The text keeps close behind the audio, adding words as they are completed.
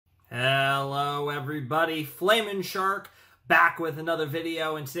Hello everybody, Flamin' Shark back with another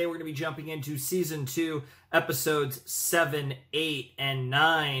video, and today we're going to be jumping into Season 2, Episodes 7, 8, and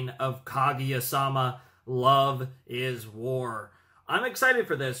 9 of Kaguya-sama, Love is War. I'm excited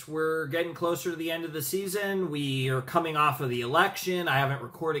for this. We're getting closer to the end of the season. We are coming off of the election. I haven't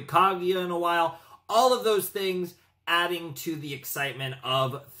recorded Kaguya in a while. All of those things adding to the excitement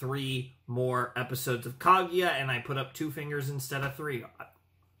of 3 more episodes of Kaguya, and I put up 2 fingers instead of 3.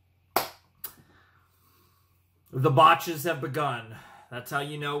 The botches have begun. That's how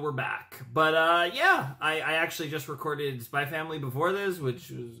you know we're back. But, yeah, I actually just recorded Spy Family before this, which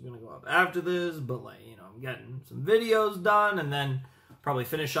was going to go up after this, but, like, you know, I'm getting some videos done, and then probably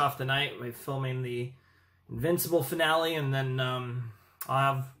finish off the night by filming the Invincible finale, and then, I'll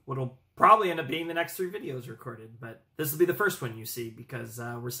have what'll probably end up being the next 3 videos recorded, but this will be the first one you see, because,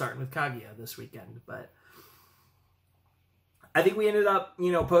 we're starting with Kaguya this weekend, but I think we ended up,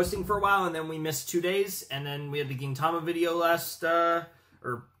 you know, posting for a while, and then we missed 2 days, and then we had the Gintama video last, or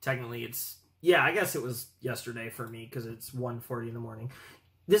technically it's, yeah, I guess it was yesterday for me, because it's 1:40 in the morning.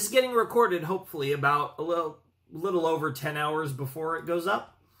 This is getting recorded, hopefully, about a little over 10 hours before it goes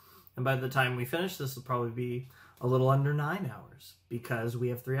up, and by the time we finish, this will probably be a little under 9 hours, because we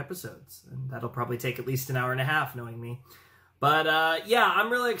have 3 episodes, and that'll probably take at least an hour and a half, knowing me. But, yeah,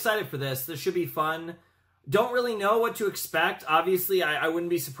 I'm really excited for this. This should be fun. Don't really know what to expect. Obviously, I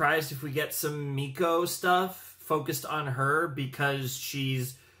wouldn't be surprised if we get some Miko stuff focused on her, because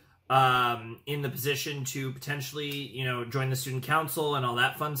she's in the position to potentially, you know, join the student council and all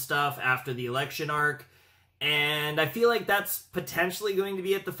that fun stuff after the election arc. And I feel like that's potentially going to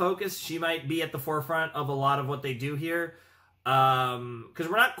be at the focus. She might be at the forefront of a lot of what they do here. Because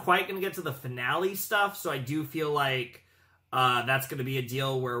we're not quite going to get to the finale stuff, so I do feel like that's going to be a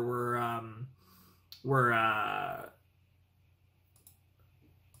deal where we're going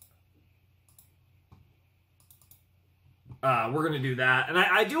to do that. And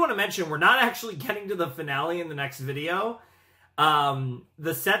I do want to mention, we're not actually getting to the finale in the next video.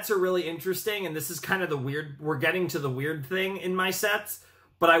 The sets are really interesting, and this is kind of the weird, we're getting to the weird thing in my sets,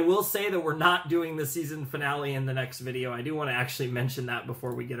 but I will say that we're not doing the season finale in the next video. I do want to actually mention that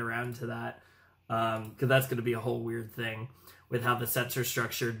before we get around to that, because that's going to be a whole weird thing with how the sets are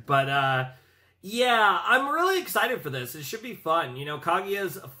structured. But, yeah, I'm really excited for this. It should be fun. You know,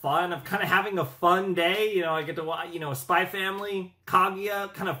 Kaguya's fun. I'm kind of having a fun day. You know, I get to watch, you know, Spy Family,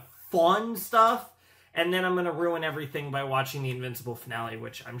 Kaguya, kind of fun stuff. And then I'm going to ruin everything by watching the Invincible finale,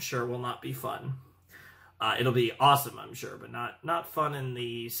 which I'm sure will not be fun. It'll be awesome, I'm sure, but not fun in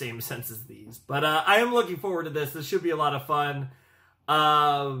the same sense as these. But I am looking forward to this. This should be a lot of fun.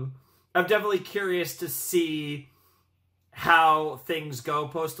 I'm definitely curious to see how things go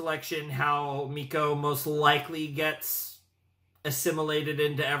post-election, how Miko most likely gets assimilated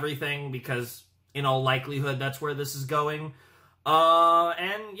into everything, because in all likelihood that's where this is going.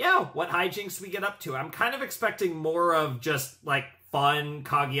 And yeah, what hijinks we get up to. I'm kind of expecting more of just, like, fun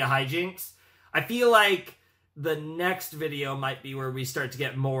Kaguya hijinks. I feel like the next video might be where we start to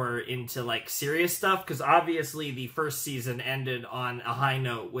get more into, like, serious stuff, because obviously the first season ended on a high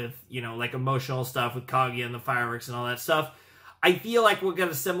note with, you know, like, emotional stuff with Kaguya and the fireworks and all that stuff. I feel like we'll get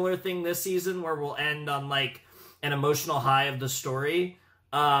a similar thing this season, where we'll end on, like, an emotional high of the story.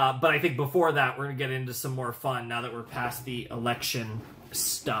 But I think before that, we're going to get into some more fun now that we're past the election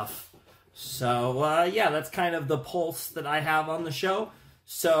stuff. So, yeah, that's kind of the pulse that I have on the show.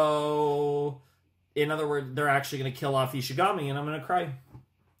 So, in other words, they're actually going to kill off Ishigami, and I'm going to cry.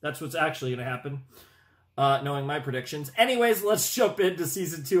 That's what's actually going to happen, knowing my predictions. Anyways, let's jump into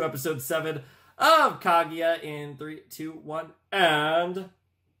Season 2, Episode 7 of Kaguya in 3, 2, 1, and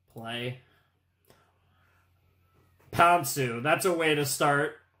play. Pantsu, that's a way to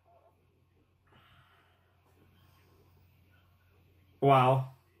start.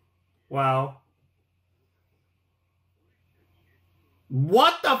 Wow. Wow.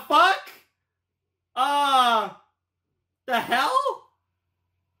 What the fuck? The hell?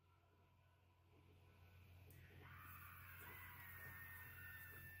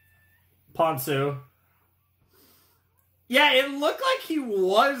 Pantsu. Yeah, it looked like he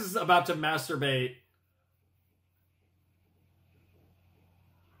was about to masturbate.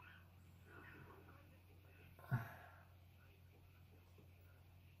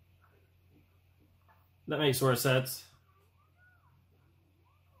 That makes more sense.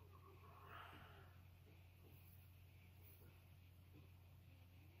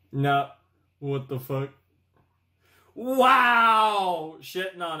 No. What the fuck? Wow!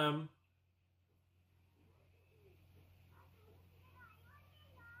 Shitting on him.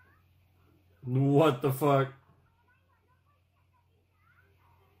 What the fuck?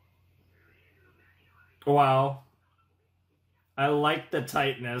 Wow. I like the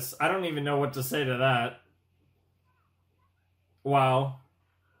tightness. I don't even know what to say to that. Wow.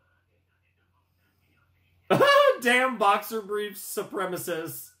 Damn boxer briefs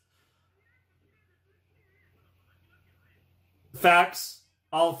supremacists. Facts.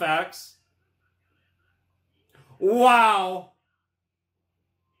 All facts. Wow.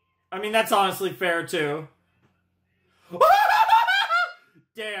 I mean, that's honestly fair, too.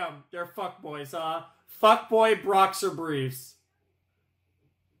 Damn, they're fuckboys, huh? Fuckboy boxer briefs.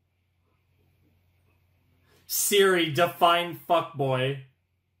 Siri, define fuckboy.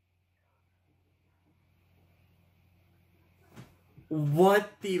 What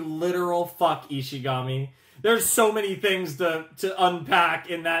the literal fuck, Ishigami? There's so many things to unpack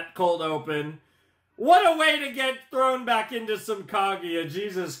in that cold open. What a way to get thrown back into some Kaguya,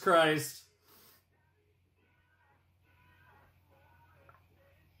 Jesus Christ.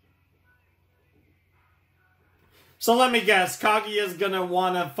 So let me guess, Kaguya's gonna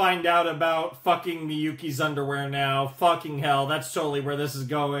wanna find out about fucking Miyuki's underwear now. Fucking hell, that's totally where this is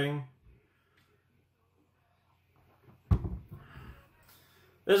going.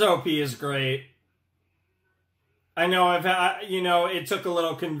 This OP is great. I know it took a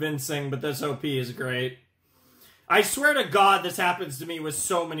little convincing, but this OP is great. I swear to God this happens to me with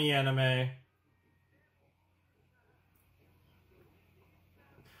so many anime.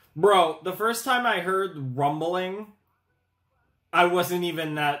 Bro, the first time I heard rumbling, I wasn't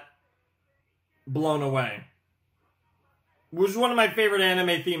even that blown away. It was one of my favorite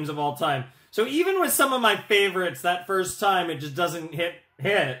anime themes of all time. So even with some of my favorites, that first time it just doesn't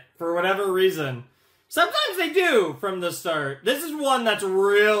hit for whatever reason. Sometimes they do from the start. This is one that's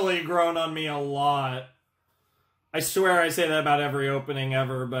really grown on me a lot. I swear I say that about every opening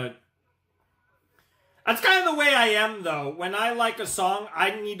ever, but that's kind of the way I am, though. When I like a song,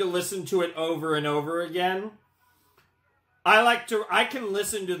 I need to listen to it over and over again. I can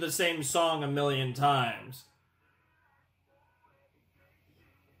listen to the same song a million times.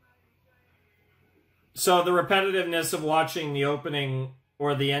 So the repetitiveness of watching the opening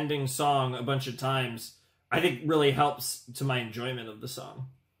or the ending song a bunch of times, I think really helps to my enjoyment of the song.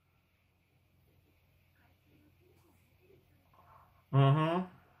 Mm-hmm.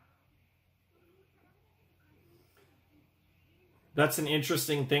 That's an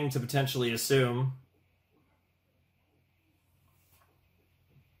interesting thing to potentially assume.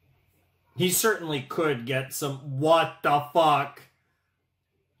 He certainly could get some... What the fuck?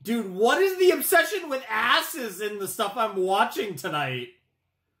 Dude, what is the obsession with asses in the stuff I'm watching tonight?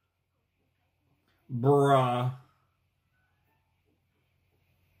 Bruh.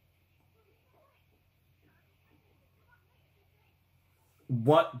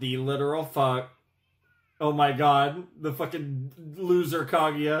 What the literal fuck? Oh my god, the fucking loser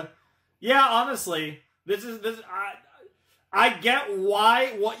Kaguya. Yeah, honestly, I get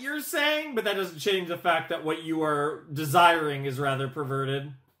what you're saying, but that doesn't change the fact that what you are desiring is rather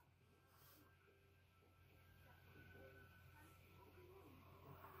perverted.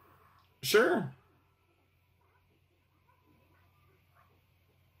 Sure.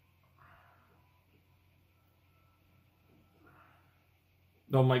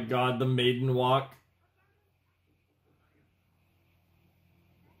 Oh my god, the maiden walk.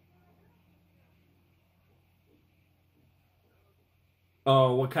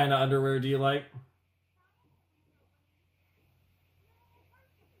 Oh, what kind of underwear do you like?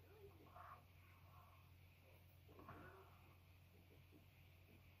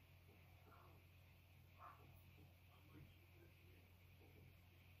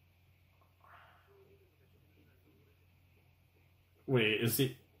 Wait, is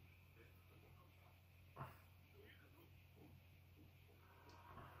he...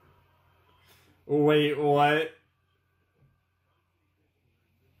 Wait, what?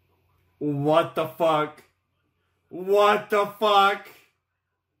 What the fuck? What the fuck?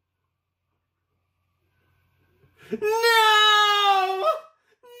 No! No!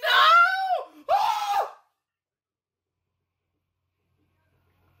 Oh!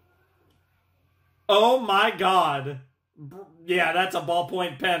 Oh my god. Yeah, that's a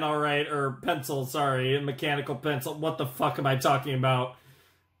ballpoint pen, alright. Or pencil, sorry. A mechanical pencil. What the fuck am I talking about?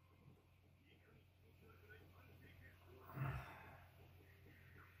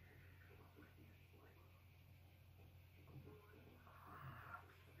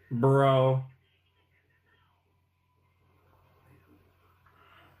 Bro.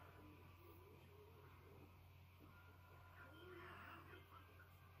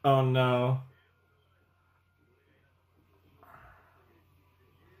 Oh no.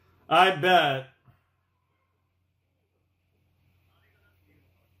 I bet.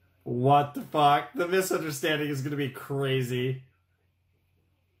 What the fuck? The misunderstanding is gonna be crazy.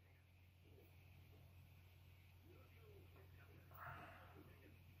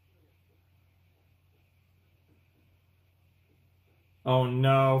 Oh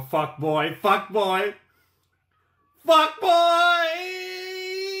no, fuck boy, fuck boy! Fuck boy!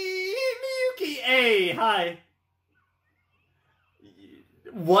 Miyuki! Hey, hi.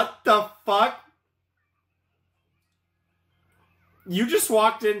 What the fuck? You just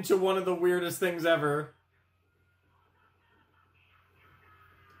walked into one of the weirdest things ever.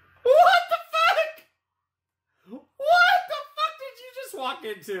 What the fuck? What the fuck did you just walk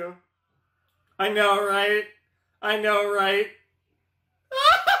into? I know, right? I know, right?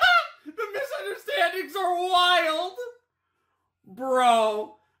 The misunderstandings are wild!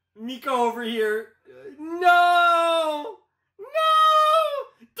 Bro, Miko over here. No! No!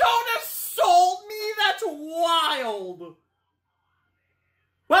 Don't assault me! That's wild!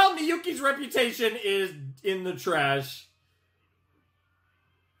 Well, Miyuki's reputation is in the trash.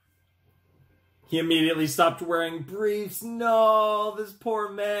 He immediately stopped wearing briefs. No, this poor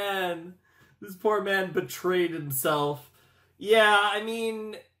man. This poor man betrayed himself. Yeah, I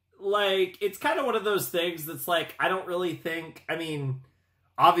mean, like, it's kind of one of those things that's like, I don't really think, I mean,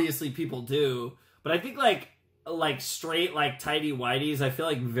 obviously people do, but I think like straight, like, tighty-whities, I feel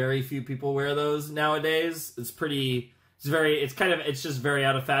like very few people wear those nowadays. It's just very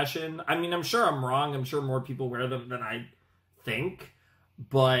out of fashion. I mean, I'm sure I'm wrong. I'm sure more people wear them than I think,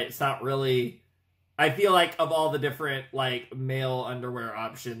 but it's not really, I feel like of all the different, like, male underwear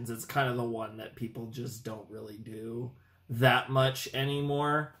options, it's kind of the one that people just don't really do that much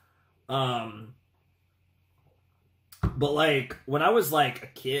anymore. But like when I was like a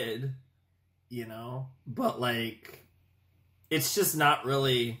kid, you know, but like it's just not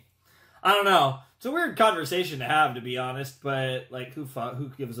really, I don't know. It's a weird conversation to have, to be honest, but like who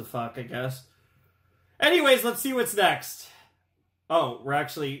gives a fuck, I guess. Anyways, let's see what's next. Oh, we're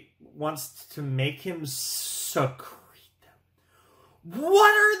actually wants to make him secrete them.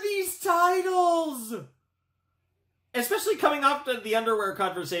 What are these titles? Especially coming off the underwear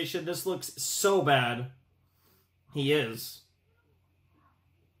conversation, this looks so bad. He is.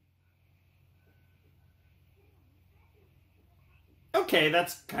 Okay,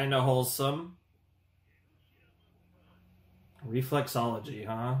 that's kind of wholesome. Reflexology,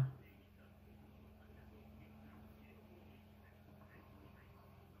 huh?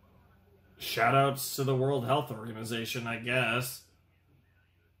 Shoutouts to the World Health Organization, I guess.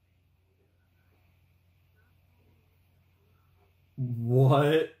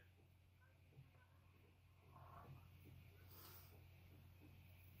 What?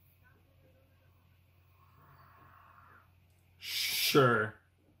 Sure.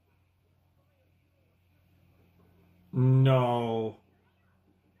 No.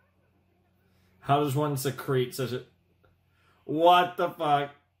 How does one secrete such a... What the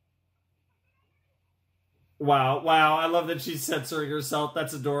fuck? Wow, wow, I love that she's censoring herself.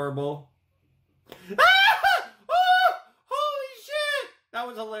 That's adorable. Ah! Oh! Holy shit! That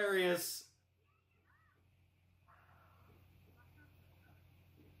was hilarious.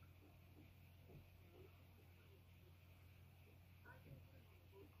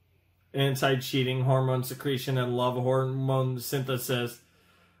 Anti-cheating, hormone secretion, and love hormone synthesis.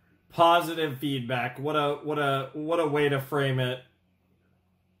 Positive feedback. What a way to frame it.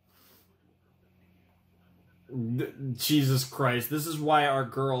 Jesus Christ. This is why our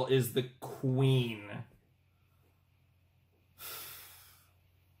girl is the queen.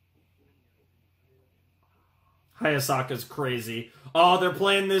 Hayasaka's crazy. Oh, they're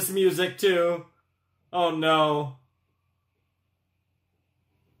playing this music too. Oh no.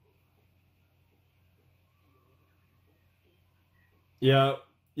 Yep.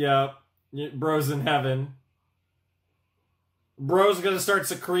 Yep. Bro's in heaven. Bro's gonna start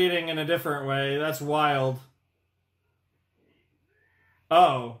secreting in a different way. That's wild.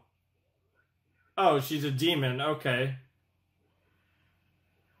 Oh. Oh, she's a demon. Okay.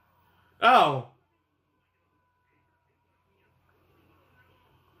 Oh.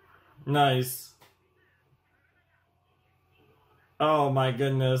 Nice. Oh my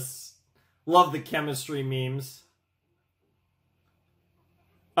goodness. Love the chemistry memes.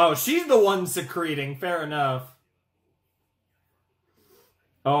 Oh, she's the one secreting. Fair enough.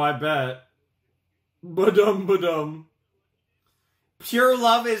 Oh, I bet. Ba-dum, ba-dum. Pure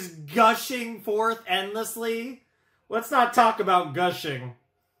love is gushing forth endlessly? Let's not talk about gushing.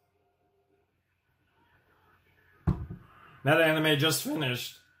 That anime just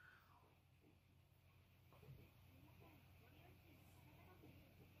finished.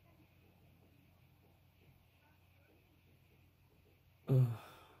 Ugh.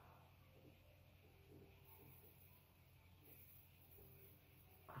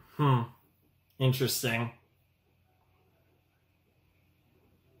 Interesting.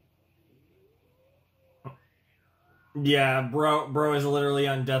 Yeah, bro is literally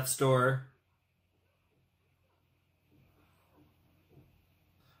on death's door.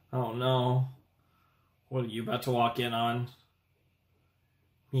 Oh no. What are you about to walk in on?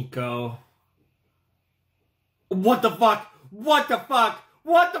 Miko. What the fuck? What the fuck?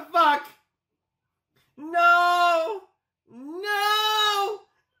 What the fuck? No! No!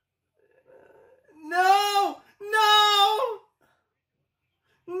 No! No!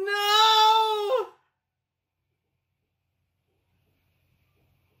 No!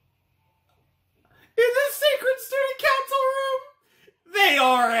 In the Sacred Student Council room? They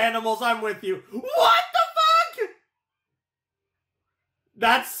are animals, I'm with you. What the fuck?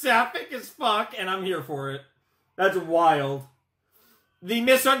 That's sapphic as fuck, and I'm here for it. That's wild. The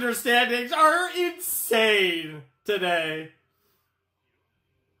misunderstandings are insane today.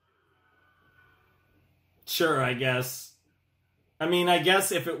 Sure, I guess. I mean, I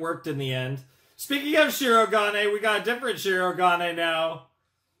guess if it worked in the end. Speaking of Shirogane, we got a different Shirogane now.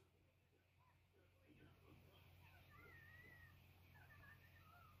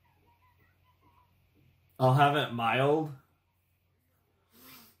 I'll have it mild.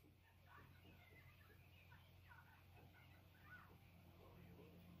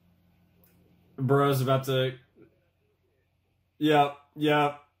 Bro's about to... Yep.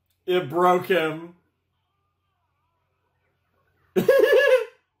 It broke him.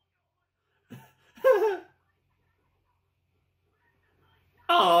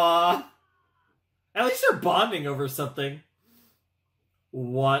 Aww. At least they're bonding over something.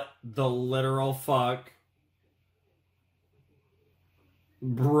 What the literal fuck?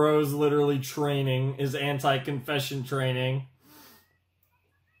 Bro's literally training, his anti-confession training.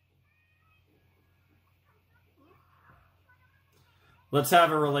 Let's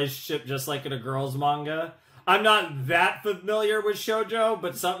have a relationship just like in a girl's manga. I'm not that familiar with shoujo,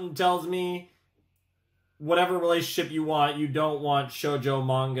 but something tells me whatever relationship you want, you don't want shoujo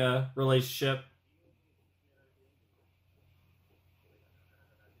manga relationship.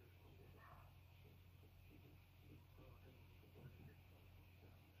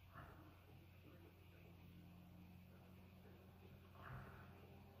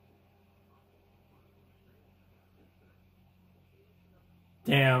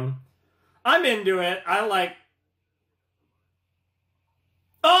 Damn. I'm into it. I like...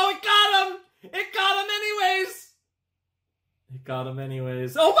 Oh, it got him! It got him anyways! It got him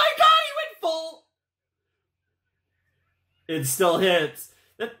anyways. Oh my god, he went full! It still hits.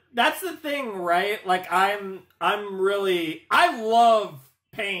 That's the thing, right? Like, I'm really... I love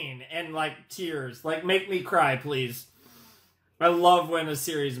pain and, like, tears. Like, make me cry, please. I love when a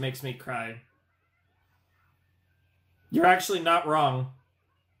series makes me cry. You're actually not wrong.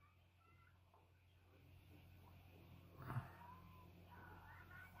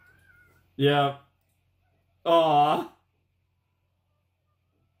 Yeah. Aw.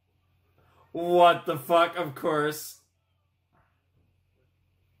 What the fuck, of course.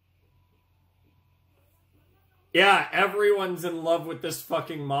 Yeah, everyone's in love with this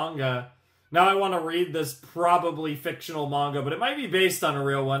fucking manga. Now I want to read this probably fictional manga, but it might be based on a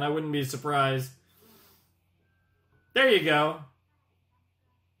real one. I wouldn't be surprised. There you go.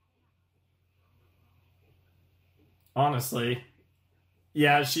 Honestly.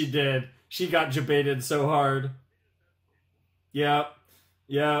 Yeah, she did. She got jebaited so hard. Yep.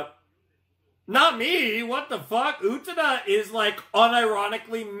 Not me! What the fuck? Utena is, like,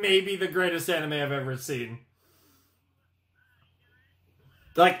 unironically maybe the greatest anime I've ever seen.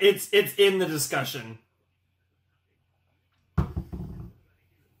 Like, it's in the discussion.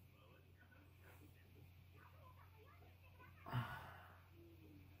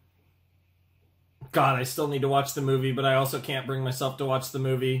 God, I still need to watch the movie, but I also can't bring myself to watch the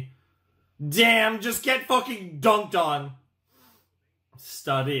movie. Damn, just get fucking dunked on.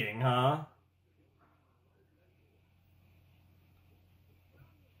 Studying, huh?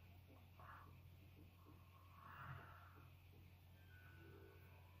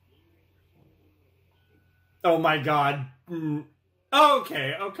 Oh my god.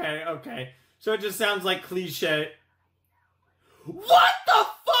 Okay. So it just sounds like cliche. What the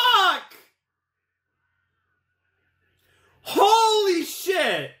fuck?! Holy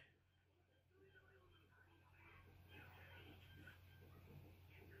shit!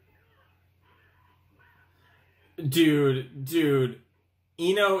 Dude.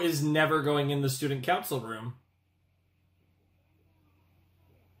 Iino is never going in the student council room.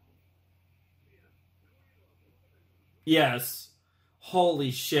 Yes. Holy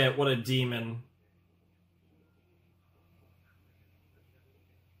shit, what a demon.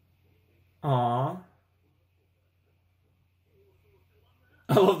 Aw.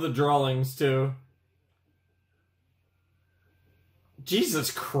 I love the drawings, too. Jesus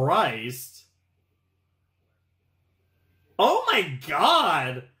Christ. Oh my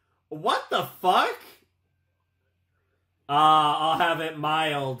god! What the fuck? I'll have it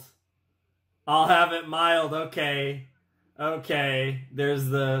mild. I'll have it mild, okay. Okay, there's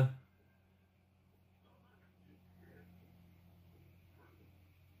the...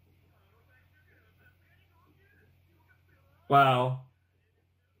 Wow.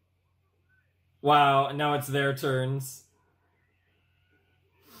 Wow, now it's their turns.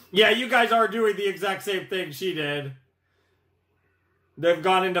 Yeah, you guys are doing the exact same thing she did. They've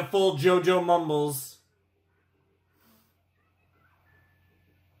gone into full JoJo mumbles.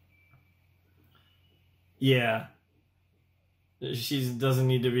 Yeah. She doesn't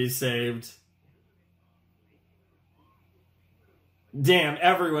need to be saved. Damn,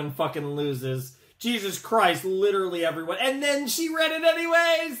 everyone fucking loses. Jesus Christ, literally everyone. And then she read it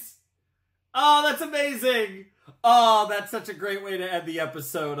anyways! Oh, that's amazing! Oh, that's such a great way to end the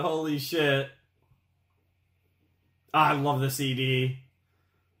episode. Holy shit. I love the CD.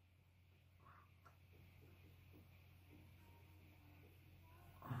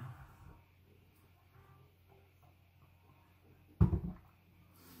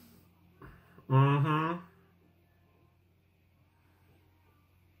 Mm-hmm.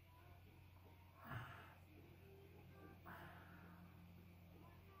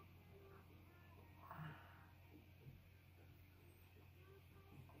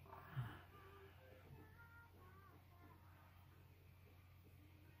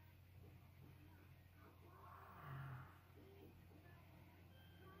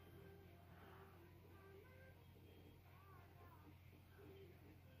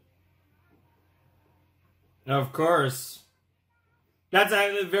 Of course. That's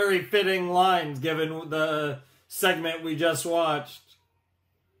a very fitting lines given the segment we just watched.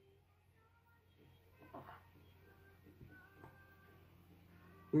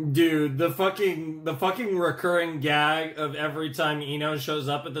 Dude, the fucking recurring gag of every time Iino shows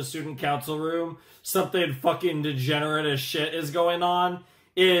up at the student council room, something fucking degenerate as shit is going on,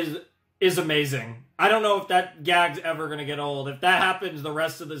 is amazing. I don't know if that gag's ever gonna get old. If that happens the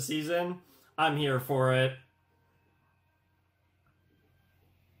rest of the season, I'm here for it.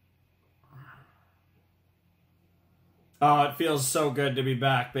 Oh, it feels so good to be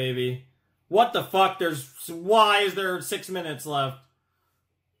back, baby. What the fuck? Why is there 6 minutes left?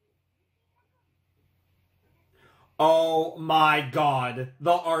 Oh my god.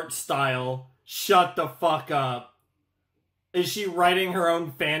 The art style. Shut the fuck up. Is she writing her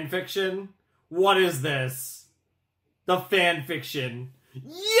own fanfiction? What is this? The fanfiction.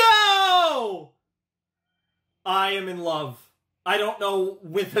 Yo! I am in love. I don't know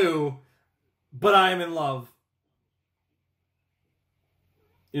with who, but I am in love.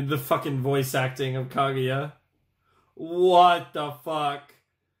 The fucking voice acting of Kaguya. What the fuck?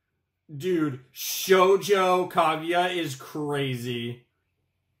 Dude, Shoujo Kaguya is crazy.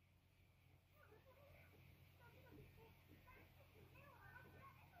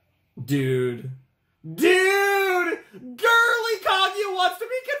 Dude. Dude! Girly Kaguya wants to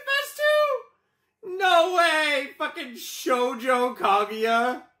be confessed to? No way! Fucking Shoujo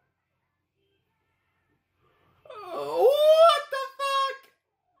Kaguya. What the fuck?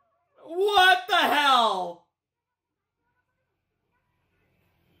 What the hell?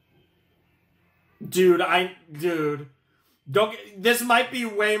 Dude. This might be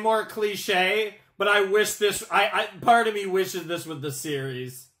way more cliche, but I wish this, part of me wishes this was the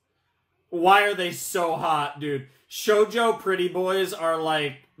series. Why are they so hot, dude? Shoujo pretty boys are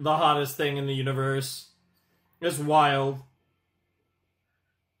like the hottest thing in the universe. It's wild.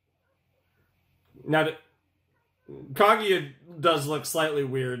 Now, Kaguya does look slightly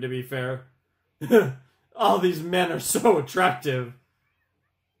weird, to be fair. All these men are so attractive.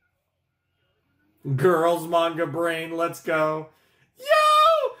 Girls manga brain, let's go. Yo!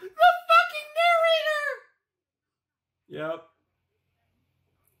 The fucking narrator! Yep.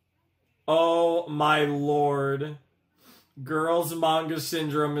 Oh my lord. Girls manga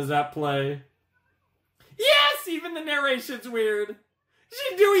syndrome is at play. Yes! Even the narration's weird.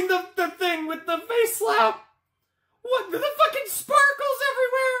 She's doing the thing with the face slap. What? The fucking sparkles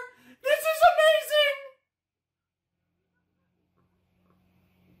everywhere! This is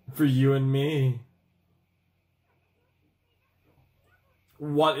amazing! For you and me.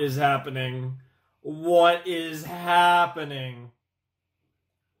 What is happening? What is happening?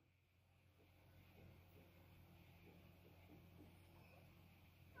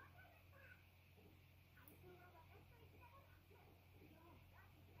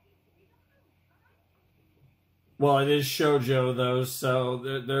 Well, it is shoujo, though, so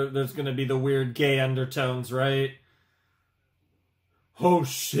there's gonna be the weird gay undertones, right? Oh,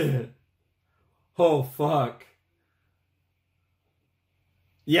 shit. Oh, fuck.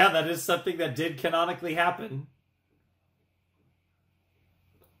 Yeah, that is something that did canonically happen.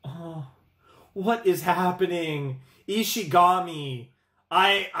 Oh, what is happening? Ishigami.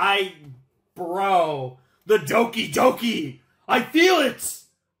 Bro. The Doki Doki. I feel it.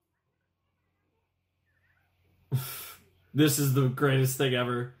 This is the greatest thing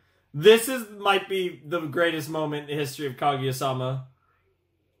ever. Might be the greatest moment in the history of Kaguya-sama.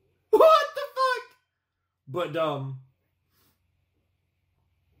 What the fuck? But dumb.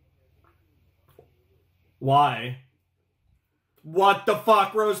 Why? What the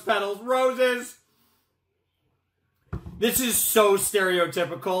fuck? Rose petals. Roses! This is so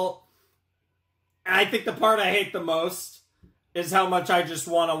stereotypical. And I think the part I hate the most is how much I just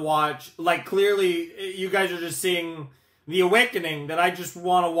want to watch. Like, clearly, you guys are just seeing the awakening that I just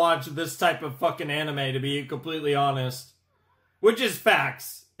want to watch this type of fucking anime, to be completely honest. Which is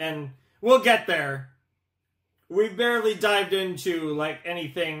facts. And we'll get there. We barely dived into, like,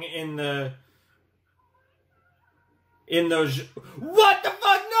 anything in those... What the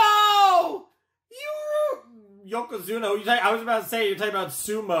fuck? No! Yokozuna. I was about to say, you're talking about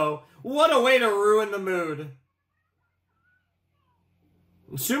sumo. What a way to ruin the mood.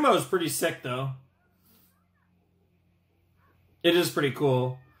 Sumo is pretty sick, though. It is pretty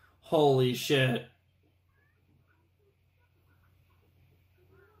cool. Holy shit.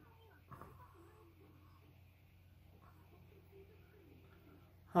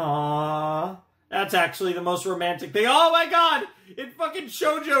 Aww. That's actually the most romantic thing. Oh my god! It fucking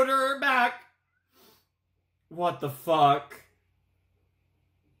shoujo'd her back. What the fuck?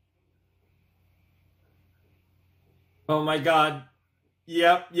 Oh my god.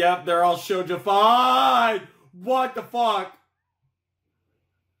 Yep, they're all shoujo-fied! What the fuck?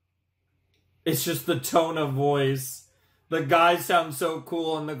 It's just the tone of voice. The guys sound so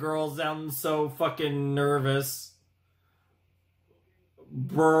cool and the girls sound so fucking nervous.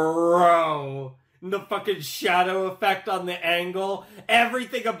 Bro. The fucking shadow effect on the angle.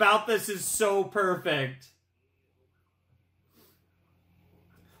 Everything about this is so perfect.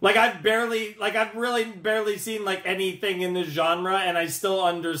 I've really barely seen, anything in this genre, and I still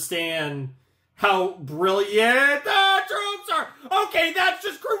understand how brilliant the troops are. Okay, that's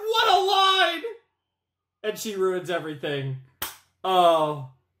just great. What a line! And she ruins everything. Oh,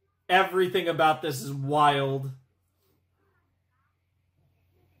 everything about this is wild.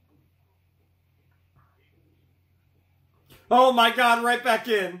 Oh my god, right back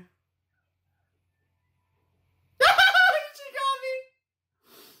in.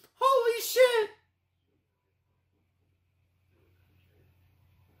 Holy shit!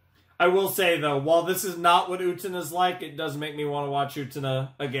 I will say, though, while this is not what Utena's like, it does make me want to watch Utena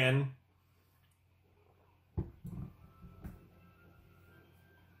again.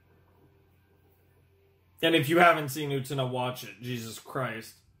 And if you haven't seen Utena, watch it. Jesus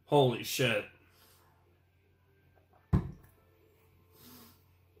Christ. Holy shit.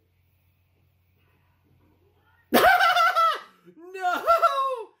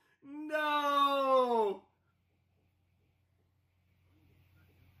 No!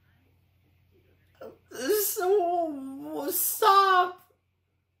 Stop!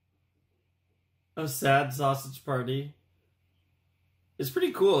 A sad sausage party. It's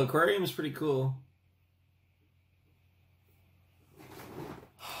pretty cool. Aquarium is pretty cool.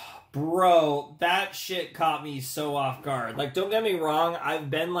 Bro, that shit caught me so off guard. Don't get me wrong, I've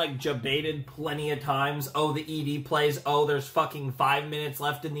been, jabaited plenty of times. Oh, the ED plays. Oh, there's fucking 5 minutes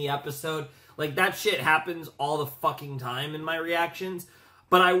left in the episode. That shit happens all the fucking time in my reactions.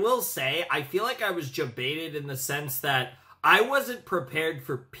 But I will say, I feel like I was jabaited in the sense that I wasn't prepared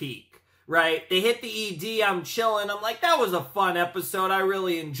for peak, right? They hit the ED, I'm chilling. I'm like, that was a fun episode. I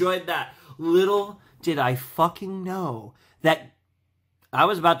really enjoyed that. Little did I fucking know that... I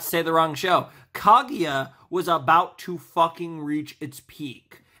was about to say the wrong show. Kaguya was about to fucking reach its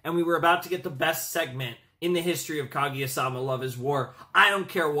peak. And we were about to get the best segment in the history of Kaguya-sama Love is War. I don't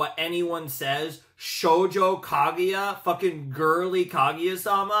care what anyone says. Shoujo Kaguya, fucking girly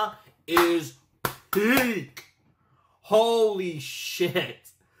Kaguya-sama, is peak. Holy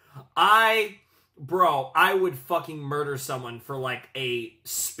shit. Bro, I would fucking murder someone for, a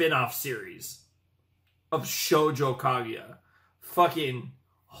spin-off series of Shoujo Kaguya. Fucking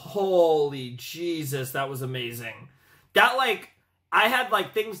holy Jesus, that was amazing. That, I had,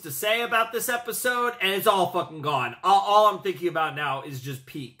 things to say about this episode, and it's all fucking gone. All I'm thinking about now is just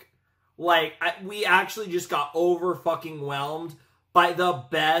peak. We actually just got over fucking whelmed by the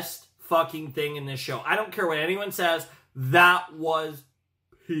best fucking thing in this show. I don't care what anyone says. That was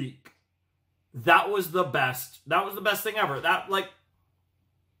peak. That was the best. That was the best thing ever. That, like,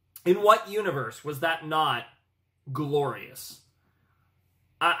 in what universe was that not glorious?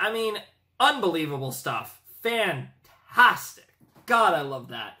 I mean, unbelievable stuff. Fantastic. God, I love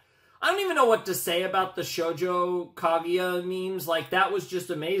that. I don't even know what to say about the Shoujo Kaguya memes. Like, that was just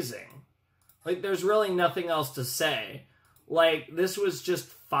amazing. Like, there's really nothing else to say. Like, this was just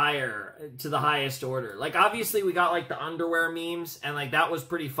fire to the highest order. Like, obviously, we got, like, the underwear memes, and, like, that was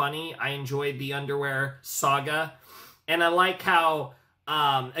pretty funny. I enjoyed the underwear saga. And I like how,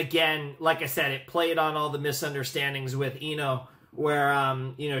 again, like I said, it played on all the misunderstandings with Iino, where,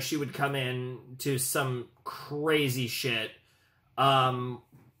 you know, she would come in to some crazy shit. Yeah,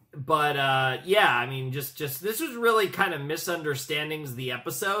 I mean, just this was really kind of misunderstandings the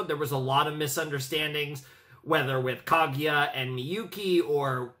episode. There was a lot of misunderstandings, whether with Kaguya and Miyuki,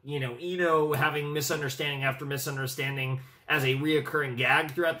 or, you know, Iino having misunderstanding after misunderstanding as a reoccurring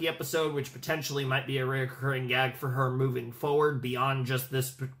gag throughout the episode, which potentially might be a reoccurring gag for her moving forward beyond just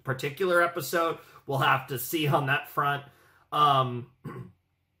this particular episode. We'll have to see on that front. But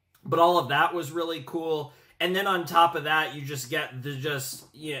all of that was really cool. And then on top of that, you just get the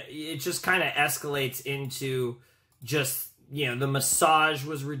it just kind of escalates into just, you know, the massage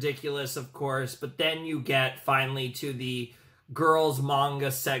was ridiculous, of course, but then you get finally to the girls manga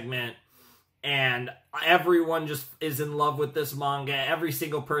segment, and everyone just is in love with this manga. Every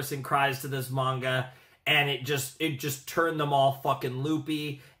single person cries to this manga, and it just turned them all fucking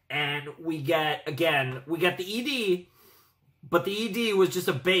loopy. And we get the ED, but the ED was just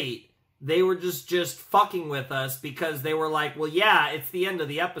a bait. They were just fucking with us because they were like, well, yeah, it's the end of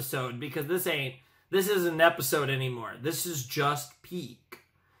the episode, because this isn't an episode anymore. This is just peak.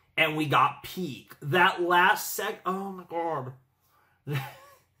 And we got peak. That last oh my god.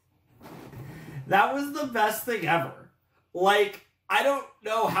 That was the best thing ever. Like, I don't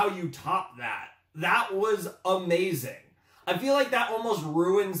know how you top that. That was amazing. I feel like that almost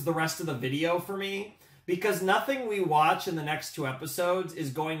ruins the rest of the video for me, because nothing we watch in the next 2 episodes is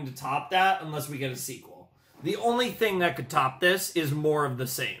going to top that unless we get a sequel. The only thing that could top this is more of the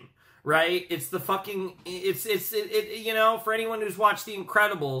same, right? It's the fucking, you know, for anyone who's watched The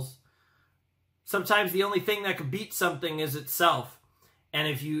Incredibles, sometimes the only thing that could beat something is itself. And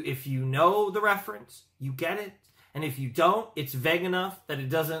if you know the reference, you get it. And if you don't, it's vague enough that it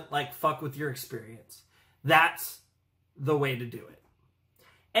doesn't, like, fuck with your experience. That's the way to do it.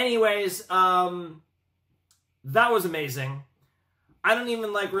 Anyways, that was amazing. I don't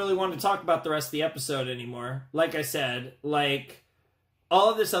even, like, really want to talk about the rest of the episode anymore. Like I said, like, all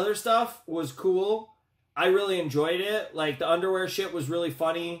of this other stuff was cool. I really enjoyed it. Like, the underwear shit was really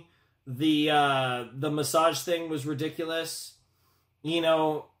funny. The massage thing was ridiculous. You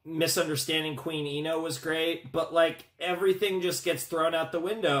know, misunderstanding Queen Iino was great. But, like, everything just gets thrown out the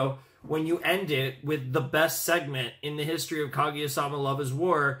window when you end it with the best segment in the history of Kaguya-sama Love is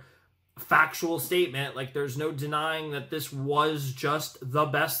War. Factual statement. Like, there's no denying that this was just the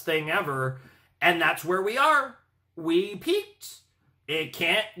best thing ever. And that's where we are. We peaked. It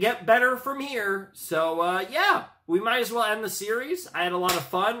can't get better from here. So, yeah, we might as well end the series. I had a lot of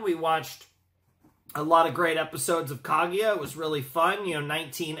fun. We watched a lot of great episodes of Kaguya. It was really fun. You know,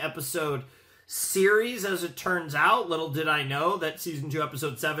 19 episode series, as it turns out. Little did I know that season 2,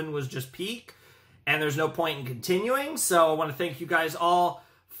 episode 7 was just peak. And there's no point in continuing. So I want to thank you guys all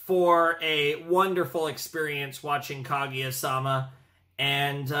for a wonderful experience watching Kaguya-sama.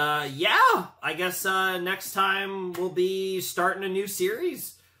 And, yeah, I guess next time we'll be starting a new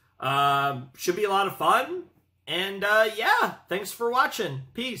series. Should be a lot of fun. And, yeah, thanks for watching.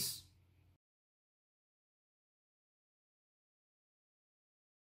 Peace.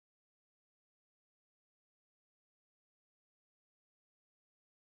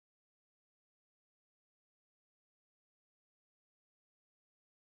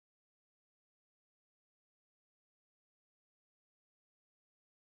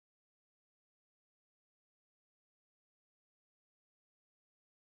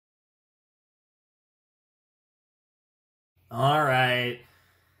 Alright.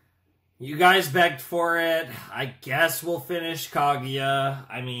 You guys begged for it. I guess we'll finish Kaguya.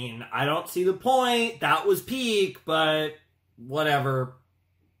 I mean, I don't see the point. That was peak, but whatever.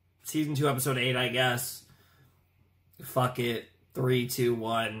 Season 2, episode 8, I guess. Fuck it. 3, 2,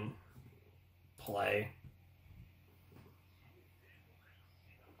 1. Play.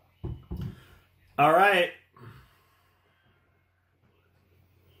 Alright.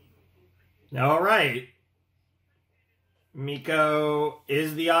 Alright. Miko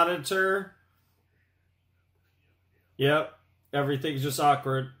is the auditor. Yep. Everything's just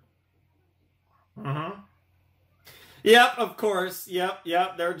awkward. Mm-hmm. Yep, of course. Yep.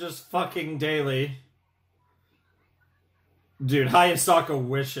 They're just fucking daily. Dude, Hayasaka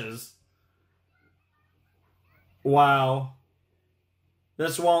wishes. Wow.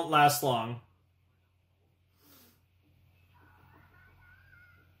 This won't last long.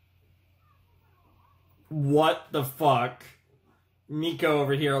 What the fuck? Miko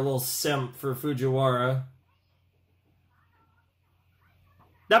over here, a little simp for Fujiwara.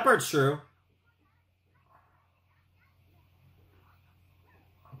 That part's true.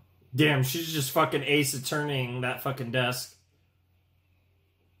 Damn, she's just fucking ace attorneying that fucking desk.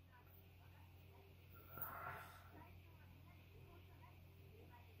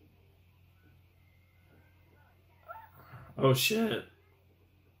 Oh shit.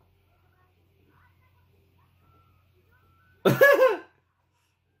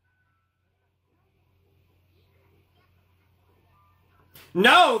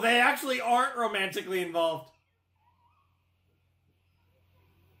 No, they actually aren't romantically involved.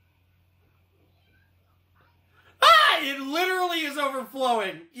 It literally is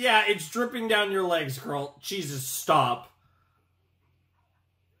overflowing. Yeah, it's dripping down your legs, girl. Jesus, stop.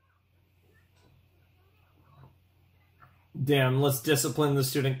 Damn, let's discipline the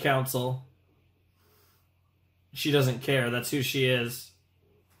student council. She doesn't care. That's who she is.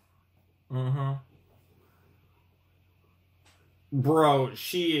 Mm-hmm. Bro,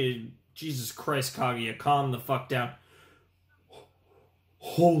 Jesus Christ, Kaguya, calm the fuck down.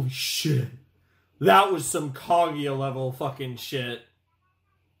 Holy shit. That was some Kaguya level fucking shit.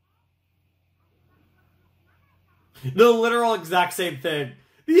 The literal exact same thing.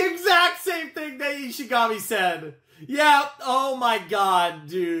 The exact same thing that Ishigami said. Yeah, oh my god,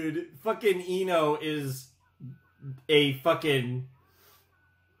 dude. Fucking Iino is a fucking...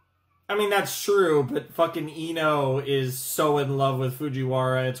 I mean, that's true, but fucking Iino is so in love with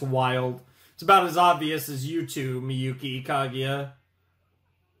Fujiwara, it's wild. It's about as obvious as you two, Miyuki, Kaguya.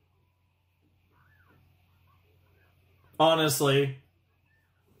 Honestly.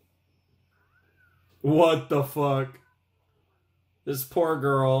 What the fuck? This poor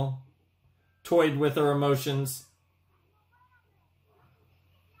girl. Toyed with her emotions.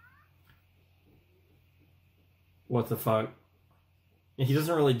 What the fuck? He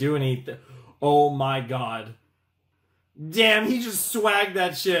doesn't really do anything. Oh my god. Damn, he just swagged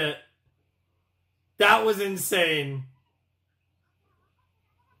that shit. That was insane.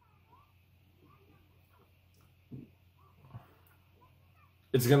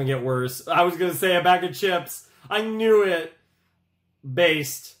 It's gonna get worse. I was gonna say a bag of chips. I knew it.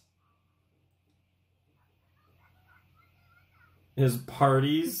 Based. His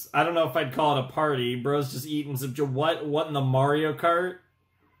parties? I don't know if I'd call it a party. Bro's just eating some... What in the Mario Kart?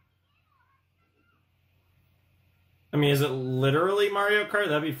 I mean, is it literally Mario Kart?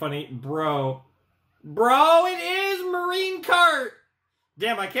 That'd be funny. Bro, it is Marine Kart!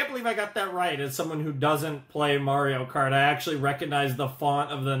 Damn, I can't believe I got that right. As someone who doesn't play Mario Kart, I actually recognize the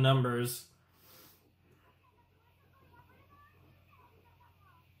font of the numbers.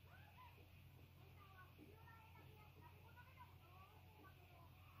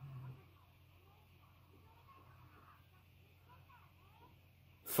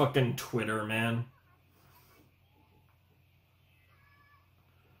 Fucking Twitter, man.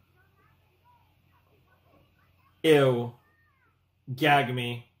 Ew. Gag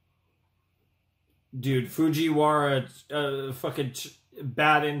me. Dude, Fujiwara, fucking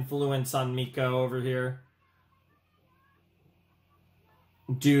bad influence on Miko over here.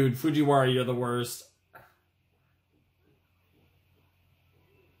 Dude, Fujiwara, you're the worst.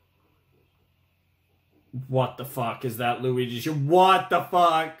 What the fuck is that, Luigi? What the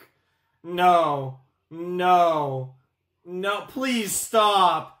fuck? No. No. No, please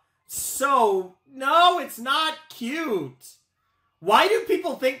stop. No, it's not cute. Why do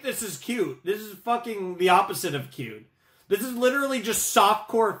people think this is cute? This is fucking the opposite of cute. This is literally just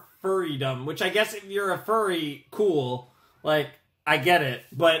softcore furrydom, which I guess if you're a furry, cool. Like, I get it.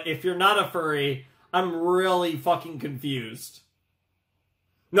 But if you're not a furry, I'm really fucking confused.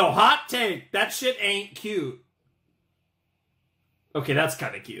 No, hot take. That shit ain't cute. Okay, that's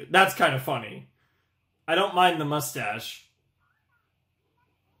kind of cute. That's kind of funny. I don't mind the mustache.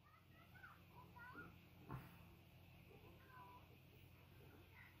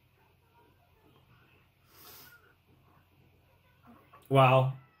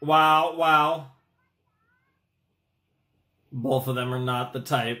 Wow. Wow, wow. Both of them are not the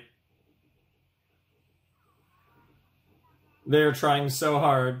type. They're trying so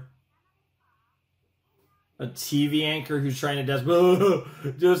hard. A TV anchor who's trying to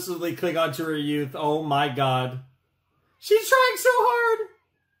desperately cling onto her youth. Oh my god. She's trying so hard!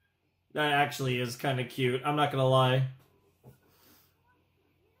 That actually is kind of cute. I'm not gonna lie.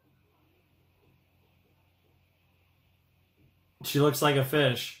 She looks like a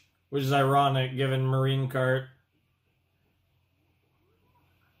fish, which is ironic given marine cart.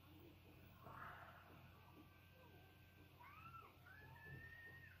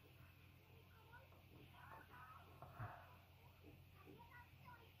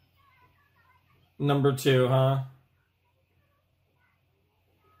 Number 2, huh?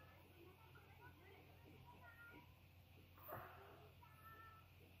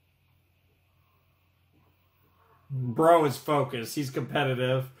 Bro is focused. He's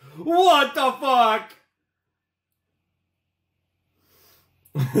competitive. What the fuck?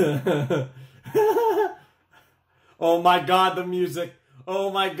 Oh my god, the music. Oh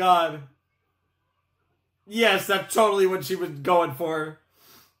my god. Yes, that's totally what she was going for.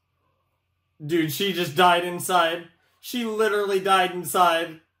 Dude, she just died inside. She literally died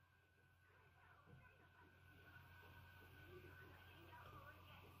inside.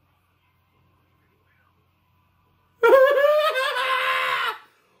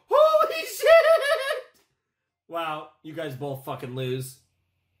 Holy shit! Wow, you guys both fucking lose.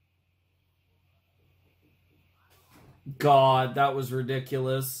 God, that was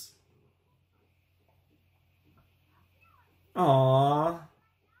ridiculous. Aww.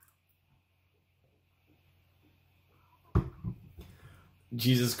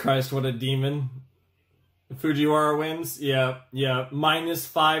 Jesus Christ, what a demon. Fujiwara wins? Yeah.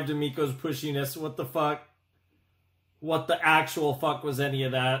 -5 to Miko's pushiness. What the fuck? What the actual fuck was any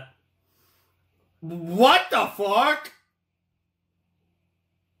of that? What the fuck?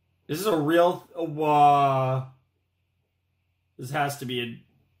 This is a real... This has to be a...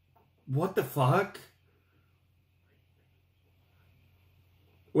 What the fuck?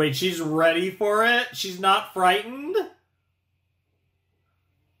 Wait, she's ready for it? She's not frightened?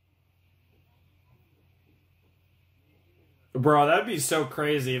 Bro, that'd be so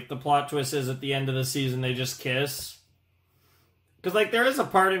crazy if the plot twist is at the end of the season they just kiss. Because, like, there is a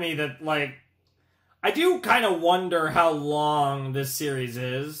part of me that, like... I do kind of wonder how long this series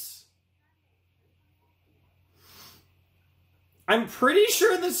is. I'm pretty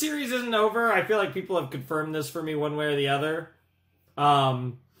sure the series isn't over. I feel like people have confirmed this for me one way or the other.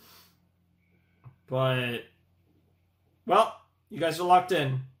 But... Well, you guys are locked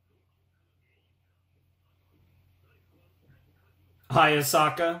in.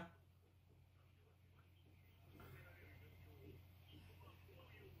 Hayasaka.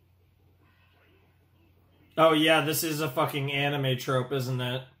 Oh yeah, this is a fucking anime trope, isn't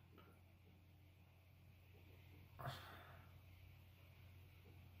it?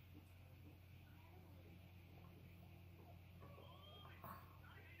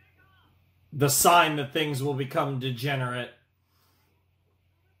 The sign that things will become degenerate.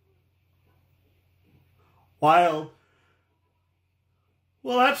 Wild.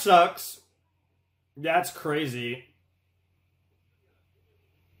 Well, that sucks. That's crazy.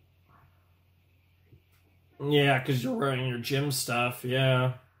 Yeah, because you're wearing your gym stuff,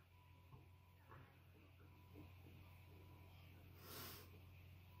 yeah.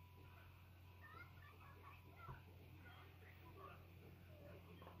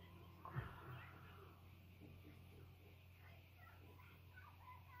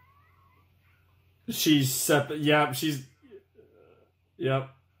 She's separate. Yep, she's... Yep.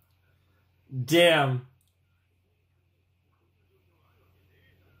 Damn.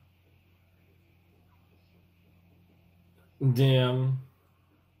 Damn.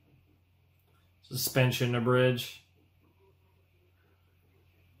 Suspension to bridge.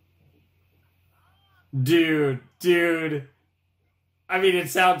 Dude. I mean, it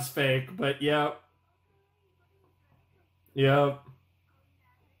sounds fake, but yep. Yep.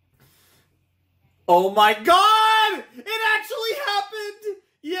 Oh my god! It actually happened!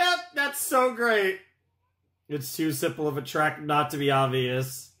 Yep, that's so great. It's too simple of a track not to be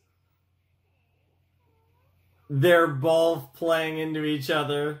obvious. They're both playing into each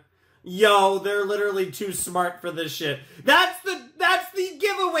other. Yo, they're literally too smart for this shit. That's the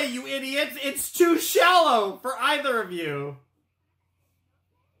giveaway, you idiots! It's too shallow for either of you.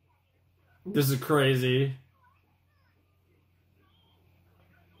 This is crazy.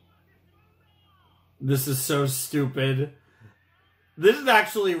 This is so stupid. This is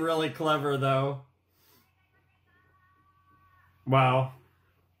actually really clever, though. Wow.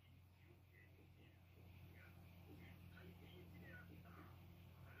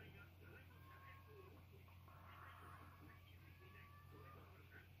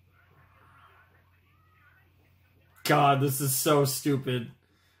 God, this is so stupid.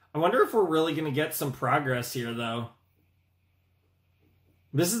 I wonder if we're really going to get some progress here, though.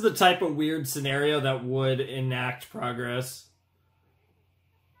 This is the type of weird scenario that would enact progress.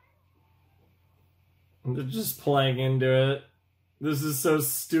 They're just playing into it. This is so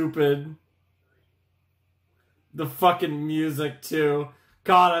stupid. The fucking music, too.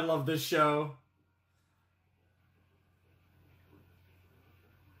 God, I love this show.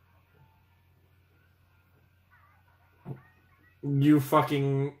 You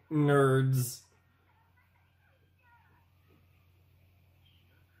fucking nerds.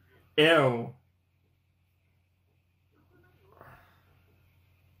 Ew.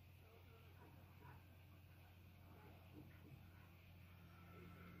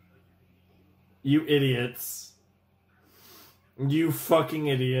 You idiots. You fucking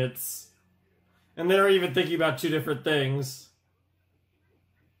idiots. And they're even thinking about two different things.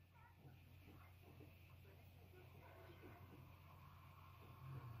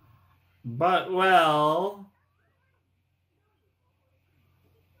 But, well...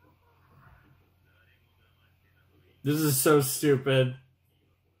 This is so stupid.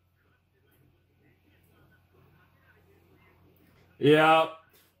 Yeah,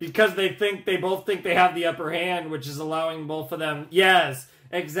 because they both think they have the upper hand, which is allowing both of them, yes,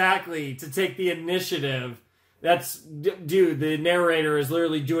 exactly, to take the initiative. That's, dude, the narrator is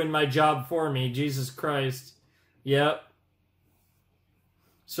literally doing my job for me, Jesus Christ. Yep.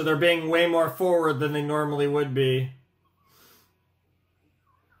 So they're being way more forward than they normally would be.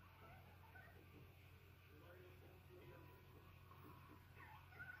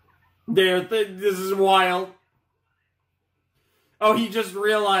 This is wild. Oh, he just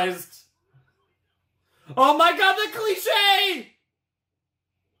realized. Oh my god, the cliche!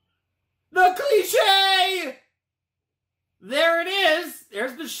 The cliche! There it is.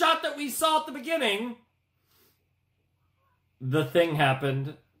 There's the shot that we saw at the beginning. The thing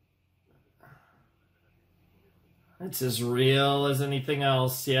happened. It's as real as anything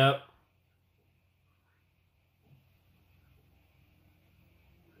else, yep.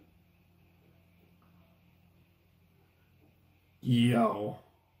 Yo.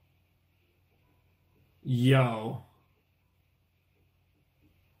 Yo.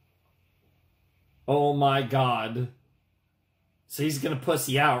 Oh my god. So he's gonna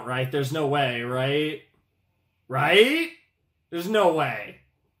pussy out, right? There's no way, right? Right? There's no way.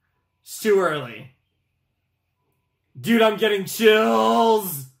 It's too early. Dude, I'm getting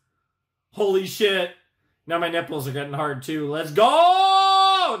chills! Holy shit. Now my nipples are getting hard too. Let's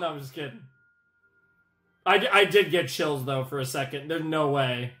go! No, I'm just kidding. I did get chills, though, for a second. There's no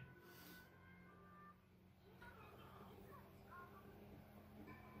way.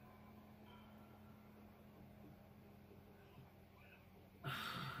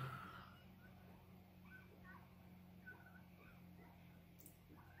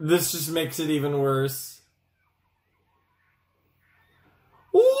 This just makes it even worse.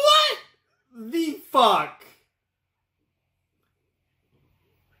 What the fuck?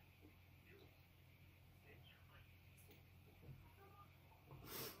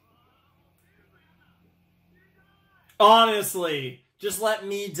 Honestly, just let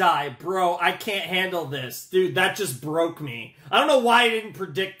me die. Bro, I can't handle this. Dude, that just broke me. I don't know why I didn't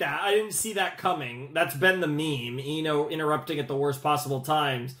predict that. I didn't see that coming. That's been the meme. Iino interrupting at the worst possible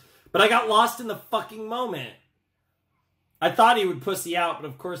times. But I got lost in the fucking moment. I thought he would pussy out, but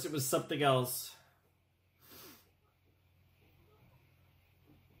of course it was something else.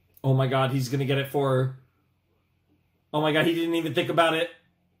 Oh my god, he's gonna get it for her. Oh my god, he didn't even think about it.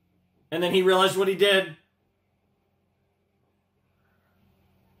 And then he realized what he did.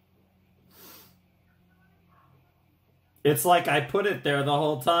 It's like I put it there the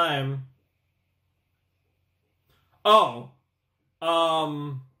whole time. Oh.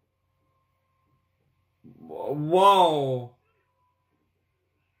 Whoa.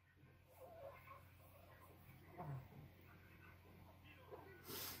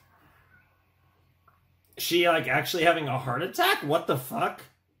 She, like, actually having a heart attack? What the fuck?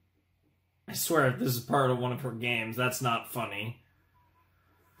 I swear if this is part of one of her games, that's not funny.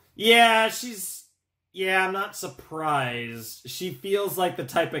 Yeah, she's... Yeah, I'm not surprised. She feels like the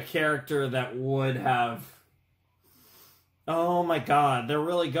type of character that would have... Oh my god, they're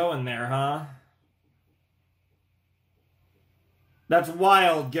really going there, huh? That's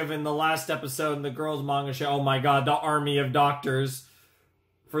wild, given the last episode in the girls' manga show. Oh my god, the army of doctors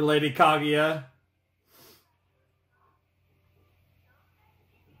for Lady Kaguya.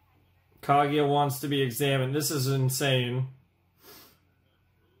 Kaguya wants to be examined. This is insane.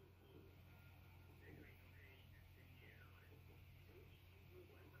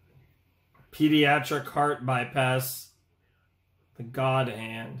 Pediatric heart bypass. The God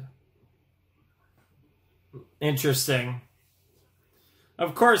Hand. Interesting.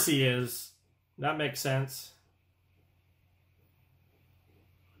 Of course he is. That makes sense.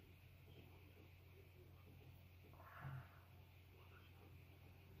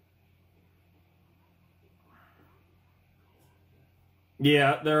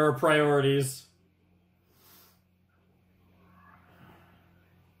 Yeah, there are priorities.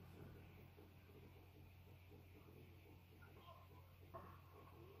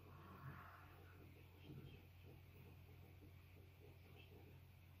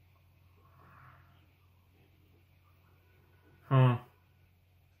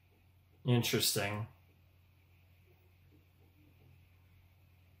 Interesting.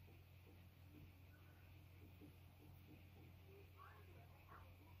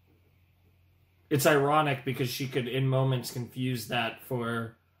 It's ironic because she could, in moments, confuse that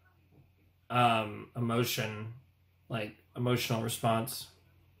for emotion, like emotional response.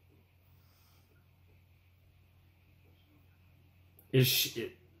 Is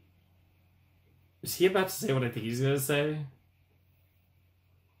he about to say what I think he's gonna say?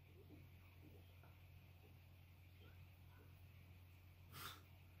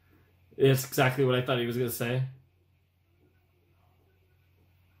 It's exactly what I thought he was gonna say.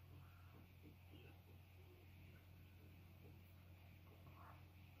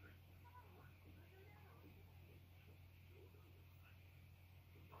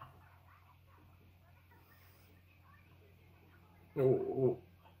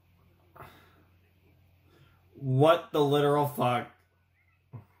 What the literal fuck?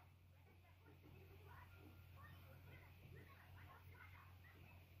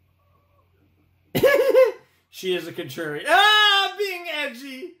 She is a contrarian. Ah, being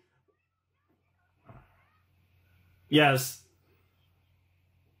edgy. Yes.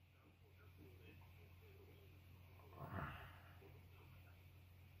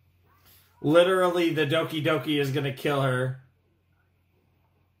 Literally, the Doki Doki is gonna kill her.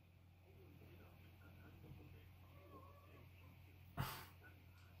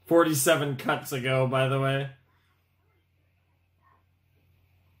 "47 cuts ago, by the way.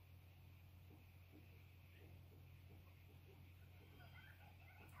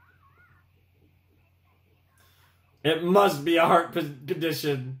 It must be a heart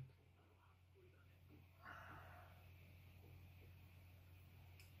condition.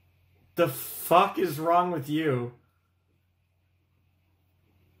 The fuck is wrong with you?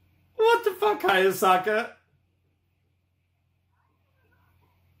 What the fuck, Hayasaka?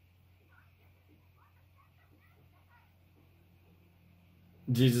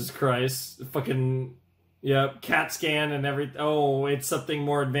 Jesus Christ. Fucking, yep, CAT scan and everything. Oh, it's something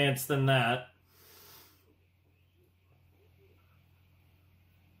more advanced than that.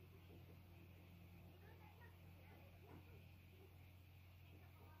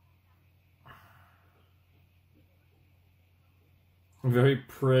 Very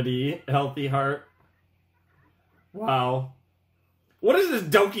pretty, healthy heart. Wow. What is this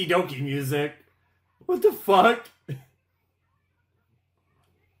Doki Doki music? What the fuck?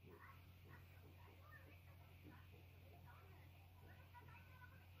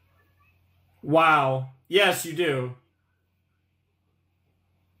 Wow. Yes, you do.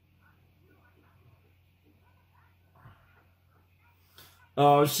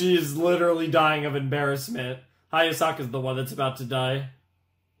 Oh, she's literally dying of embarrassment. Hayasaka's the one that's about to die.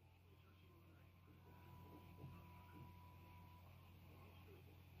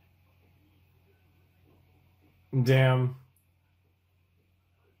 Damn.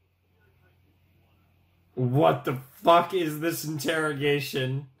 What the fuck is this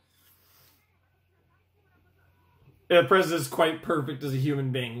interrogation? The president is quite perfect as a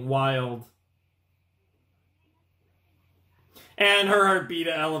human being. Wild. And her heartbeat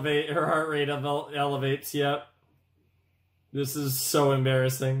her heart rate elevates, yep. This is so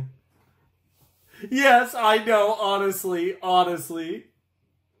embarrassing. Yes, I know, honestly.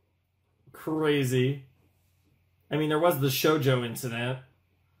 Crazy. I mean, there was the shoujo incident.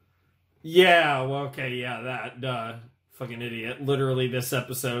 Yeah, well, okay, yeah, that, duh. Fucking idiot. Literally this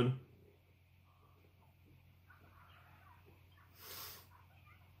episode.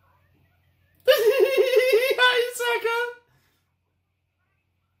 Hayasaka!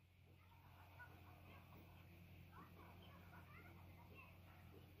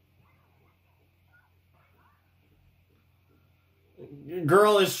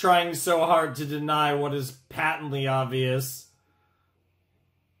 Girl is trying so hard to deny what is patently obvious.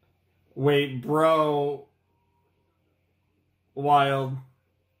 Wait, bro. Wild.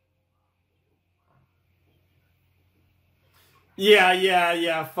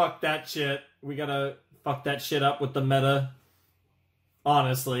 Yeah, fuck that shit. We gotta fuck that shit up with the meta.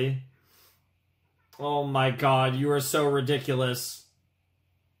 Honestly. Oh my god, you are so ridiculous.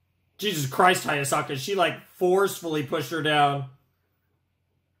 Jesus Christ, Hayasaka. She, like, forcefully pushed her down.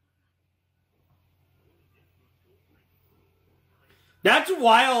 That's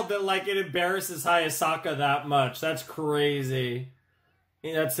wild that, like, it embarrasses Hayasaka that much. That's crazy.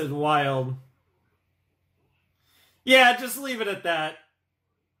 Yeah, that's wild. Yeah, just leave it at that.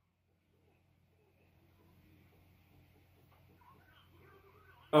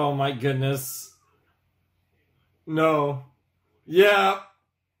 Oh my goodness. No. Yeah.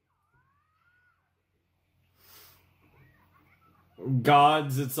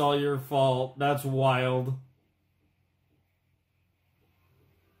 Gods, it's all your fault. That's wild.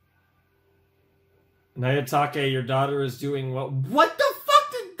 Nayatake, your daughter is doing well. What the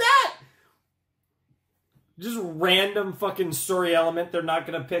fuck did that? Just random fucking story element they're not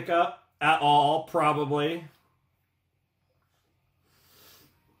gonna pick up at all, probably.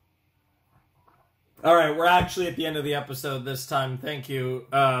 Alright, we're actually at the end of the episode this time. Thank you,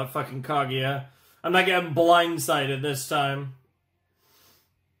 fucking Kaguya. I'm not getting blindsided this time.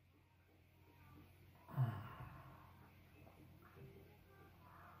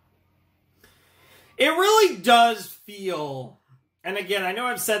 It really does feel, and again, I know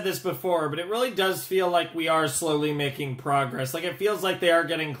I've said this before, but it really does feel like we are slowly making progress. Like, it feels like they are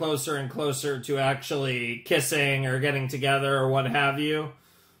getting closer and closer to actually kissing or getting together or what have you.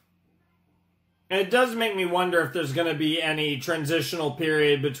 And it does make me wonder if there's going to be any transitional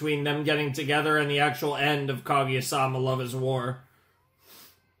period between them getting together and the actual end of Kaguya-sama Love is War.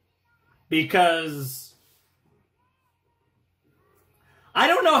 Because I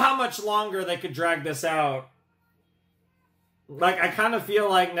don't know how much longer they could drag this out. Like, I kind of feel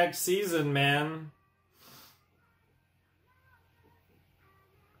like next season, man.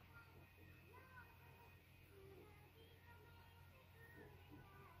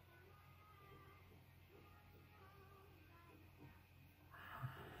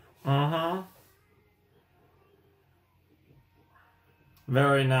 Uh-huh.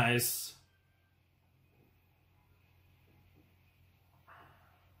 Very nice.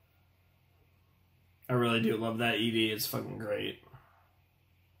 I really do love that ED. It's fucking great.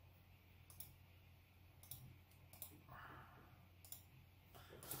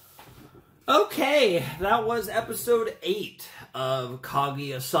 Okay, that was episode 8 of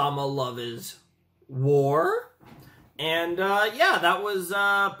Kaguya-sama Love is War. And, yeah, that was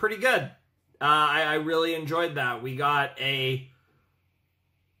pretty good. I really enjoyed that. We got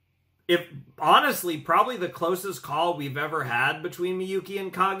honestly, probably the closest call we've ever had between Miyuki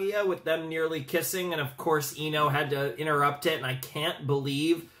and Kaguya, with them nearly kissing, and of course Iino had to interrupt it, and I can't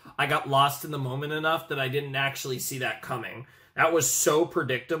believe I got lost in the moment enough that I didn't actually see that coming. That was so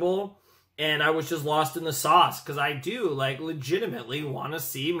predictable, and I was just lost in the sauce, because I do, like, legitimately want to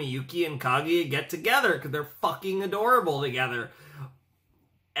see Miyuki and Kaguya get together, because they're fucking adorable together.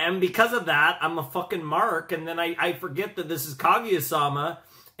 And because of that, I'm a fucking mark, and then I forget that this is Kaguya-sama,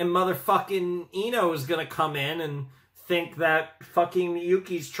 and motherfucking Iino is gonna come in and think that fucking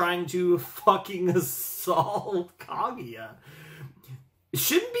Miyuki's trying to fucking assault Kaguya. It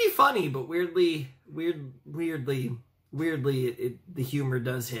shouldn't be funny, but weirdly, the humor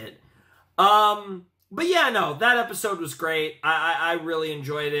does hit. But yeah, no, that episode was great. I really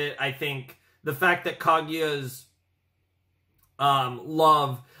enjoyed it. I think the fact that Kaguya's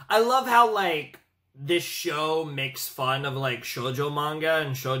love, I love how, like, this show makes fun of, like, shoujo manga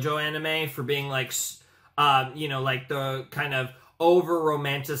and shoujo anime for being, like, you know, like, the kind of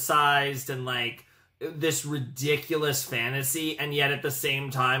over-romanticized and, like, this ridiculous fantasy, and yet at the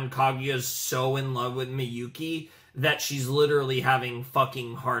same time, Kaguya's so in love with Miyuki that she's literally having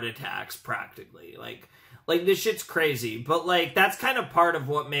fucking heart attacks, practically. Like, this shit's crazy. But, like, that's kind of part of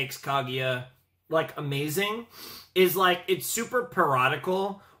what makes Kaguya, like, amazing, is, like, it's super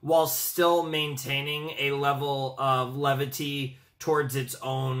parodical, while still maintaining a level of levity towards its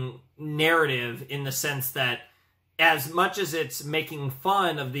own narrative, in the sense that as much as it's making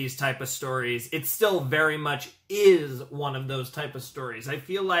fun of these type of stories, it still very much is one of those type of stories. I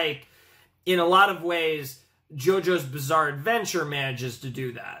feel like, in a lot of ways, JoJo's Bizarre Adventure manages to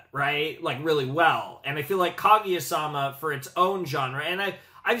do that, right? Like, really well. And I feel like Kaguya-sama, for its own genre, and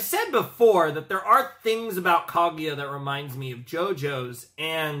I've said before that there are things about Kaguya that reminds me of JoJo's,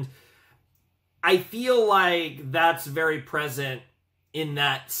 and I feel like that's very present in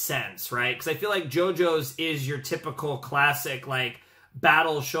that sense, right? Because I feel like JoJo's is your typical classic, like,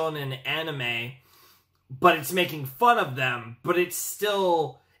 battle shonen anime, but it's making fun of them, but it's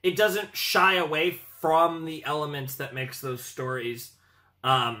still, it doesn't shy away from the elements that makes those stories,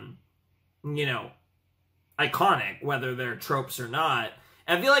 you know, iconic, whether they're tropes or not.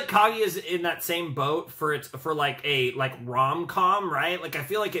 I feel like Kaguya is in that same boat for like a rom-com, right? Like I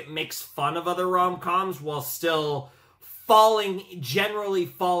feel like it makes fun of other rom-coms while still generally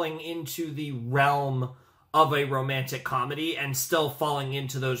falling into the realm of a romantic comedy and still falling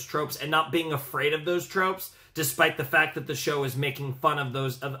into those tropes and not being afraid of those tropes, despite the fact that the show is making fun of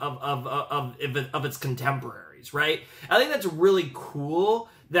those of its contemporaries, right? I think that's really cool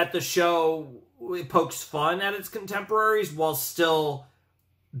that the show pokes fun at its contemporaries while still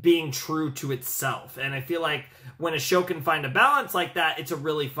being true to itself. And I feel like when a show can find a balance like that, it's a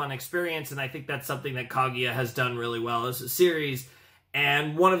really fun experience, and I think that's something that Kaguya has done really well as a series,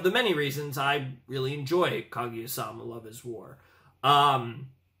 and one of the many reasons I really enjoy Kaguya-sama Love is War. I'm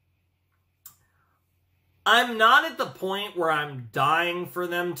not at the point where I'm dying for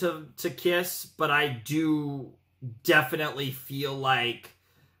them to kiss, but I do definitely feel like,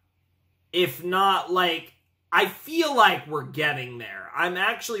 if not like, I feel like we're getting there. I'm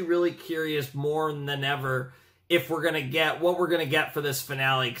actually really curious more than ever if we're going to get what we're going to get for this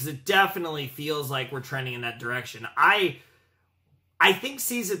finale, because it definitely feels like we're trending in that direction. I think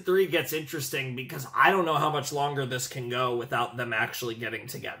season 3 gets interesting because I don't know how much longer this can go without them actually getting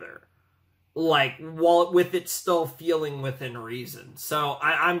together. Like, with it still feeling within reason. So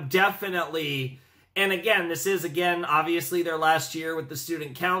I'm definitely... And again, this is, obviously their last year with the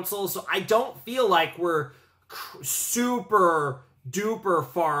student council, so I don't feel like we're super duper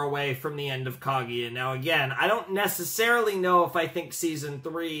far away from the end of Kaguya. Now, again, I don't necessarily know if I think season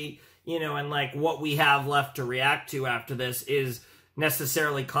 3, and like what we have left to react to after this is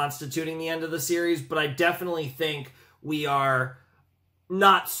necessarily constituting the end of the series, but I definitely think we are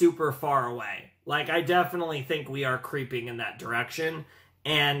not super far away. Like, I definitely think we are creeping in that direction.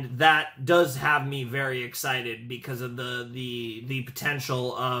 And that does have me very excited because of the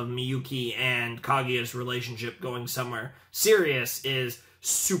potential of Miyuki and Kaguya's relationship going somewhere serious is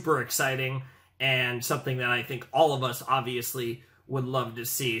super exciting and something that I think all of us obviously would love to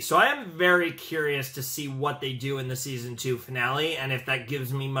see. So I am very curious to see what they do in the season 2 finale, and if that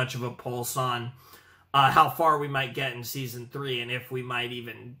gives me much of a pulse on how far we might get in season 3, and if we might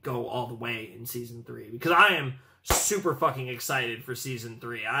even go all the way in season 3. Because I am super fucking excited for season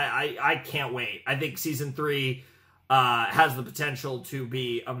 3. I can't wait. I think season 3 has the potential to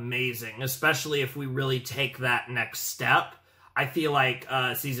be amazing, especially if we really take that next step. I feel like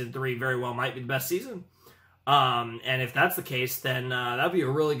season 3 very well might be the best season. And if that's the case, then that'd be a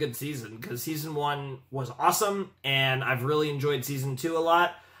really good season, because season 1 was awesome, and I've really enjoyed season 2 a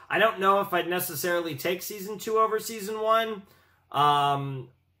lot. I don't know if I'd necessarily take season 2 over season 1.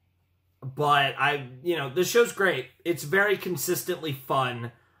 But the show's great. It's very consistently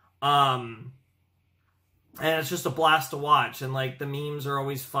fun. And it's just a blast to watch. And, like, the memes are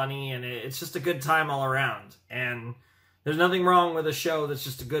always funny. And it's just a good time all around. And there's nothing wrong with a show that's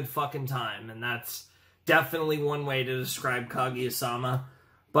just a good fucking time. And that's definitely one way to describe Kaguya-sama.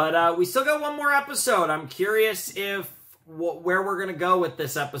 But we still got one more episode. I'm curious where we're going to go with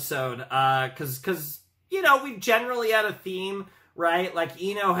this episode. Because we've generally had a theme, right? Like,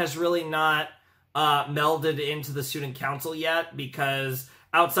 Iino has really not melded into the student council yet, because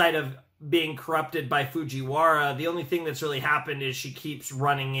outside of being corrupted by Fujiwara, the only thing that's really happened is she keeps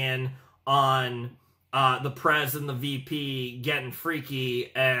running in on the Prez and the VP getting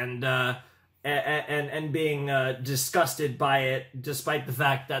freaky and being disgusted by it, despite the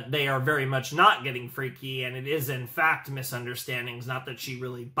fact that they are very much not getting freaky, and it is in fact misunderstandings, not that she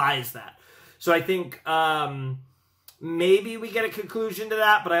really buys that. So I think maybe we get a conclusion to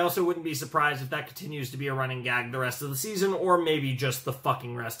that, but I also wouldn't be surprised if that continues to be a running gag the rest of the season, or maybe just the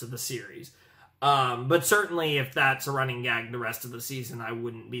fucking rest of the series. But certainly if that's a running gag the rest of the season, I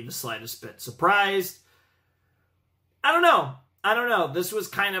wouldn't be the slightest bit surprised. I don't know. This was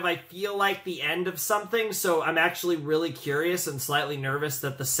kind of, I feel like, the end of something, so I'm actually really curious and slightly nervous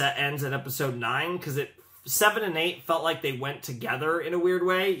that the set ends at episode 9, because 7 and 8 felt like they went together in a weird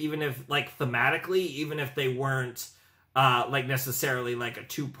way, even if, like, thematically, even if they weren't like necessarily like a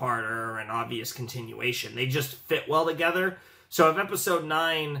two-parter or an obvious continuation. They just fit well together. So if episode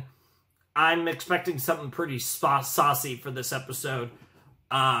 9, I'm expecting something pretty saucy for this episode.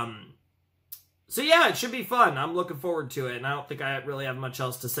 So yeah, it should be fun. I'm looking forward to it, and I don't think I really have much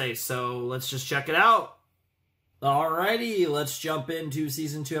else to say, so let's just check it out. Alrighty, let's jump into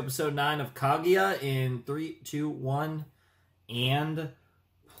Season 2, Episode 9 of Kaguya in 3, 2, 1, and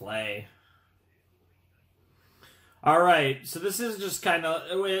play. Alright, so this is just kind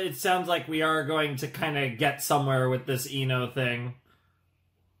of, it sounds like we are going to kind of get somewhere with this Iino thing.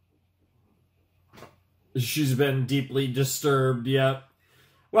 She's been deeply disturbed, yep.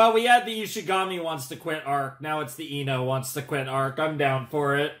 Well, we had the Ishigami wants to quit arc. Now it's the Iino wants to quit arc. I'm down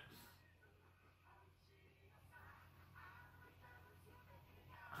for it.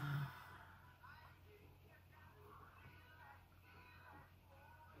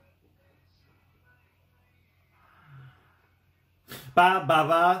 Ba ba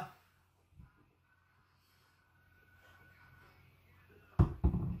ba.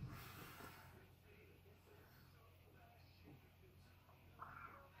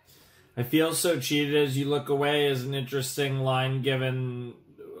 I feel so cheated as you look away is an interesting line given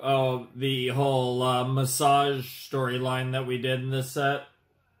the whole massage storyline that we did in this set.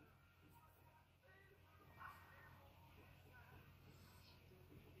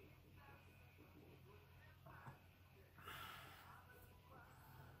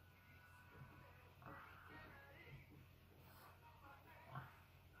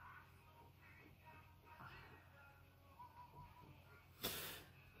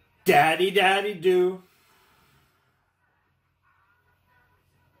 Daddy, daddy, do.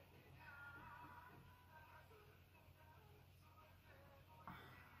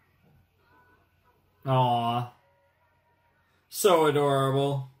 Aww. So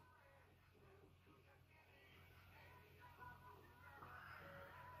adorable.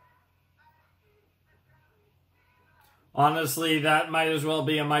 Honestly, that might as well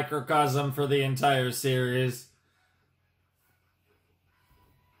be a microcosm for the entire series.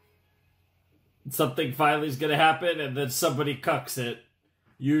 Something finally is going to happen, and then somebody cucks it.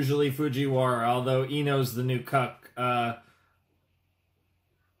 Usually Fujiwara, although Iino's the new cuck. I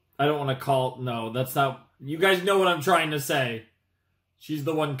don't want to call... No, that's not... You guys know what I'm trying to say. She's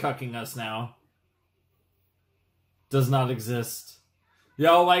the one cucking us now. Does not exist.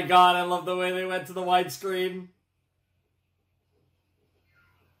 Oh my god, I love the way they went to the widescreen.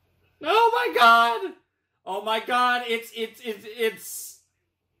 Oh my god! Oh my god, it's...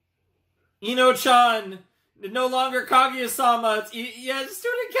 Iino-chan! No longer Kaguya-sama! It's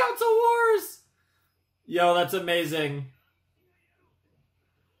Student Council Wars! Yo, that's amazing.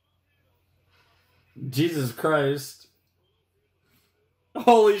 Jesus Christ.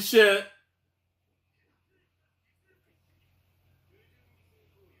 Holy shit.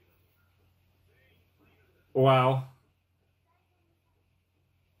 Wow.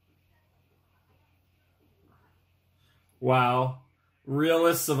 Wow.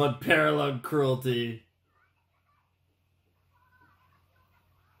 Realists of unparalleled cruelty.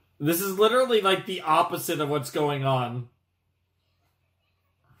 This is literally like the opposite of what's going on.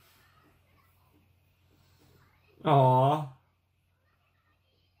 Aww.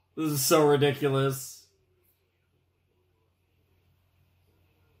 This is so ridiculous.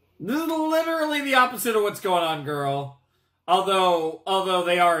 This is literally the opposite of what's going on, girl. Although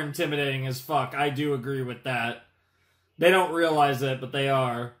they are intimidating as fuck. I do agree with that. They don't realize it, but they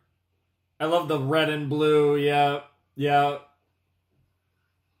are. I love the red and blue. Yeah. Yeah.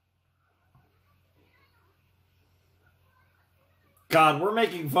 God, we're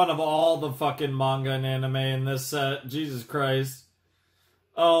making fun of all the fucking manga and anime in this set. Jesus Christ.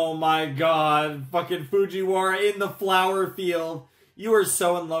 Oh my god. Fucking Fujiwara in the flower field. You are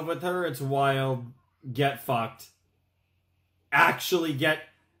so in love with her, it's wild. Get fucked. Actually get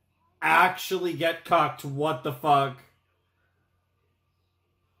cucked. What the fuck?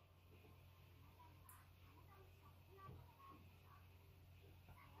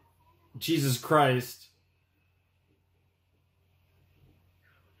 Jesus Christ.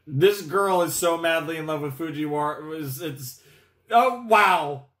 This girl is so madly in love with Fujiwara. It's oh,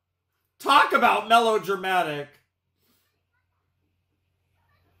 wow. Talk about melodramatic.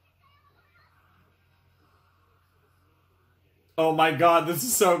 Oh my god, this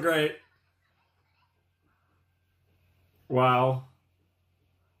is so great. Wow.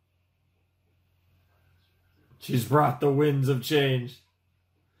 She's brought the winds of change.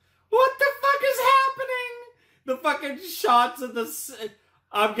 What the fuck is happening? The fucking shots of the...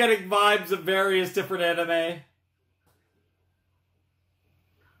 I'm getting vibes of various different anime.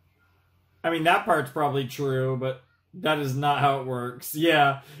 I mean, that part's probably true, but that is not how it works.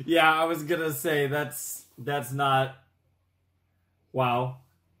 Yeah, I was gonna say, that's not... Wow.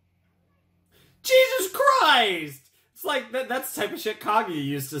 Jesus Christ! It's like, that's the type of shit Kaguya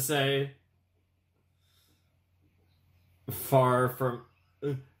used to say. Far from...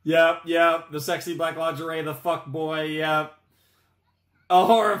 Yep, the sexy black lingerie, the fuck boy, yep. A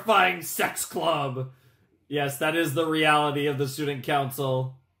horrifying sex club. Yes, that is the reality of the student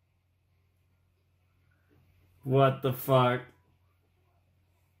council. What the fuck?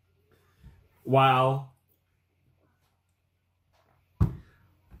 Wow.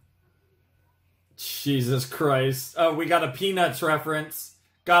 Jesus Christ. Oh, we got a Peanuts reference.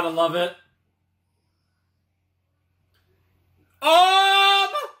 Gotta love it. Um,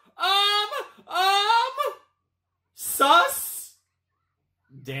 sus?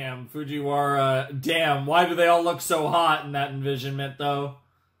 Damn, Fujiwara. Damn, why do they all look so hot in that envisionment, though?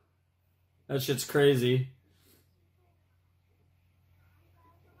 That shit's crazy.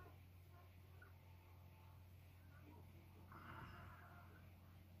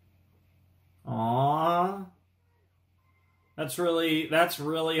 Aww. That's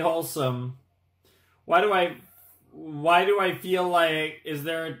really wholesome. Why do I feel like, is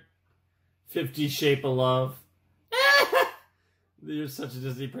there a 50 Shape of Love? You're such a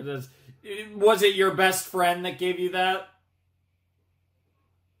Disney princess. Was it your best friend that gave you that?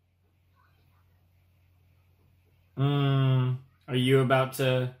 Are you about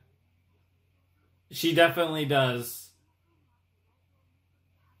to... She definitely does.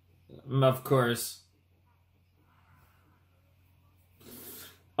 Of course.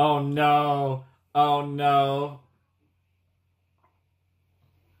 Oh no. Oh no.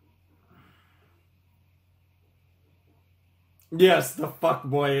 Yes, the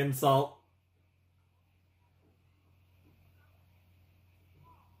fuckboy insult.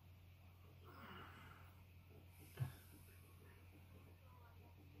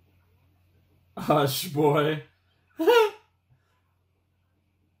 Hush, boy.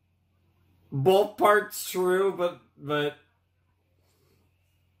 Both parts true, but...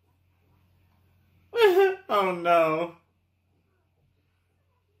 Oh no.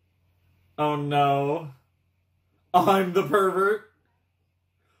 Oh no. I'm the pervert.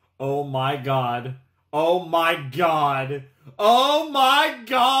 Oh my god. Oh my god. Oh my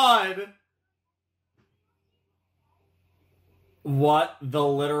god. What the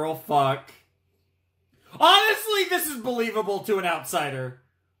literal fuck? Honestly, this is believable to an outsider.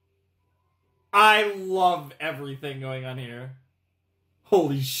 I love everything going on here.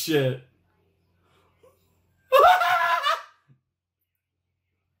 Holy shit.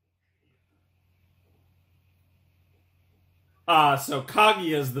 So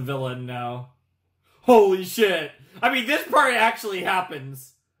Kaguya's the villain now. Holy shit. I mean, this part actually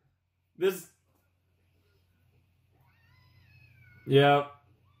happens. This... Yep.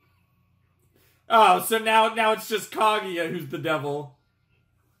 Oh, so now it's just Kaguya who's the devil.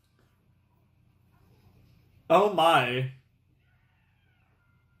 Oh my.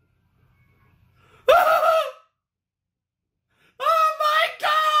 Oh my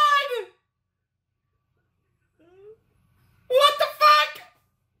god! What the fuck?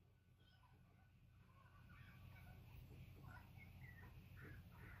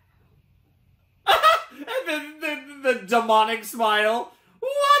 And the demonic smile.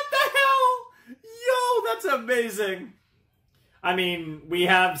 What the hell? Yo, that's amazing. I mean, we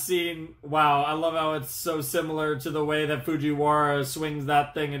have seen... Wow, I love how it's so similar to the way that Fujiwara swings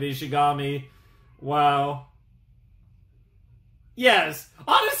that thing at Ishigami. Wow. Yes.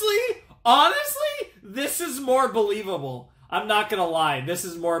 Honestly, this is more believable. I'm not gonna lie. This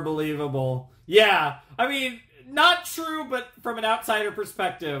is more believable. Yeah. I mean, not true, but from an outsider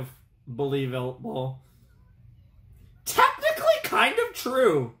perspective, believable. Technically kind of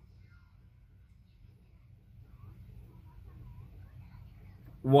true.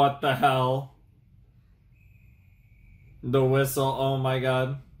 What the hell? The whistle, oh my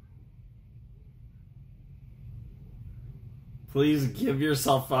god. Please give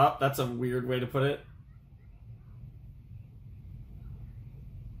yourself up. That's a weird way to put it.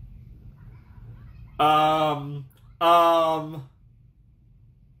 Oh,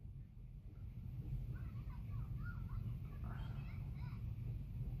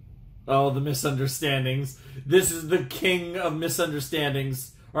 the misunderstandings. This is the king of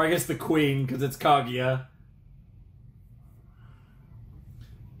misunderstandings. Or I guess the queen, because it's Kaguya.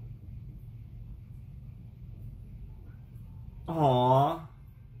 Aww.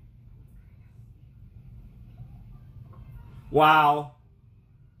 Wow.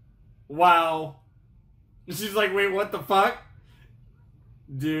 Wow. She's like, wait, what the fuck?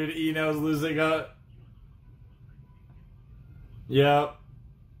 Dude, Iino's losing up. Yep.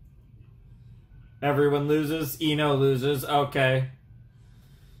 Everyone loses. Iino loses. Okay.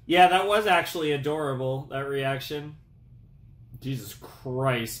 Yeah, that was actually adorable, that reaction. Jesus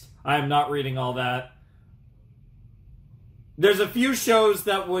Christ. I am not reading all that. There's a few shows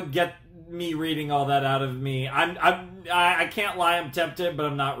that would get me reading all that out of me. I can't lie, I'm tempted, but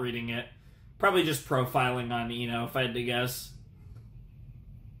I'm not reading it. Probably just profiling on Iino, if I had to guess.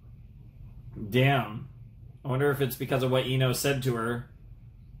 Damn. I wonder if it's because of what Iino said to her.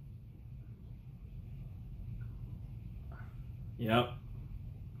 Yep.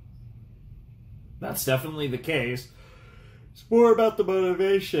 That's definitely the case. It's more about the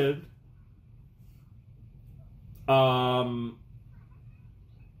motivation.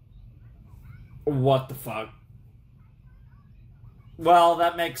 What the fuck? Well,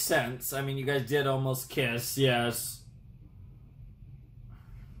 that makes sense. I mean, you guys did almost kiss, yes.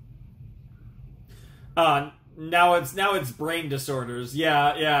 Now it's brain disorders.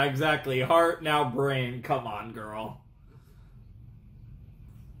 Yeah, exactly. Heart, now brain. Come on, girl.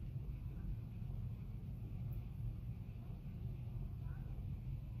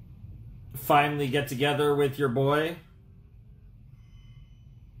 Finally get together with your boy.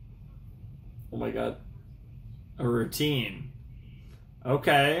 Oh my god. A routine.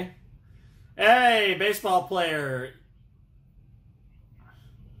 Okay. Hey, baseball player.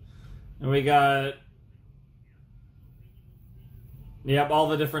 And we got... Yep, all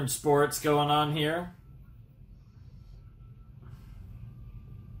the different sports going on here.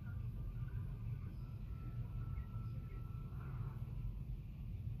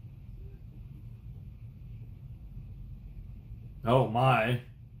 Oh my.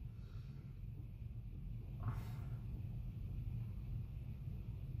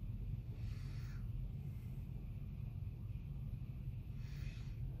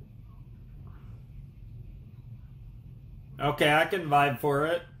 Okay, I can vibe for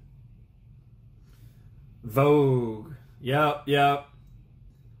it. Vogue. Yep. Yep.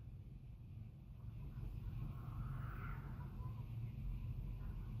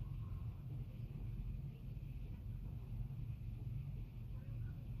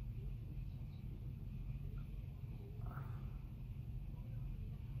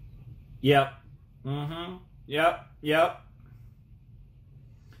 Mm-hmm. Yep.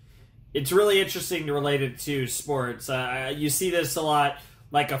 It's really interesting to relate it to sports. You see this a lot,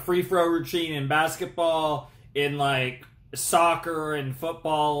 like a free throw routine in basketball, in like soccer and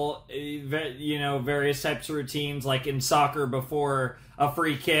football, you know, various types of routines, like in soccer before a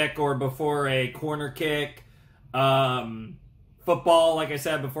free kick or before a corner kick. Football, like I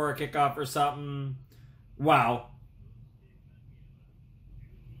said, before a kickoff or something. Wow.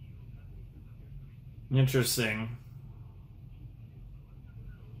 Interesting.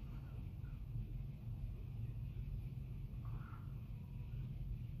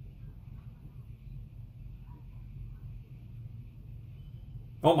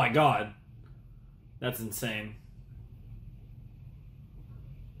 Oh my god. That's insane.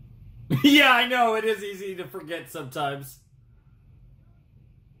 Yeah, I know. It is easy to forget sometimes.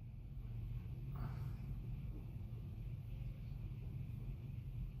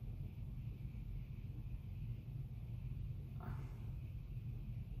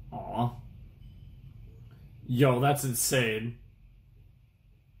 Aw. Yo, that's insane.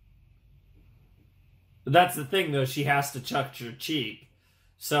 That's the thing, though. She has to chuck your cheek.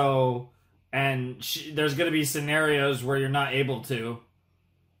 So, and there's going to be scenarios where you're not able to.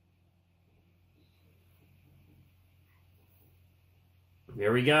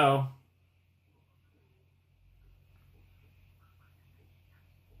 Here we go.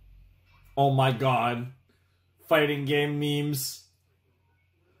 Oh my god. Fighting game memes.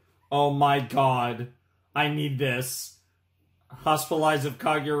 Oh my god. I need this. Hospitalized if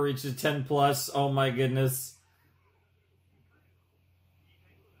Kaguya reaches 10 plus. Oh my goodness.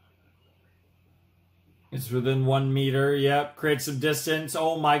 It's within 1 meter. Yep. Create some distance.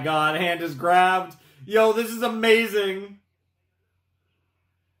 Oh my god. Hand is grabbed. Yo, this is amazing.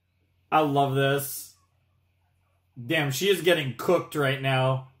 I love this. Damn, she is getting cooked right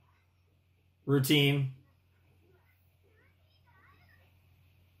now. Routine.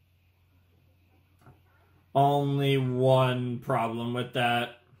 Only one problem with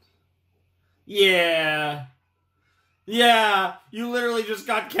that. Yeah. Yeah, you literally just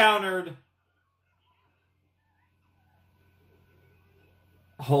got countered.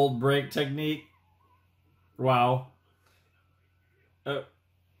 Hold break technique. Wow.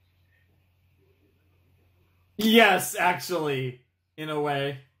 Yes, actually, in a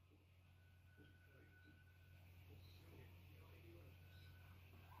way.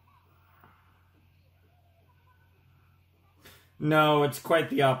 No, it's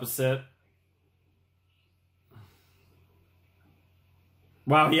quite the opposite.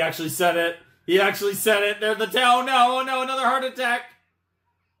 Wow, he actually said it. He actually said it. There's the tail. Oh no, another heart attack.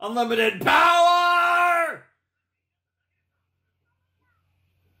 Unlimited power!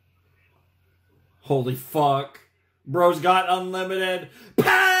 Holy fuck. Bro's got unlimited power!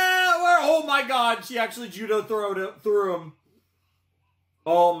 Oh my god, she actually judo threw him.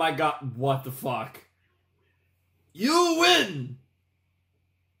 Oh my god, what the fuck? You win!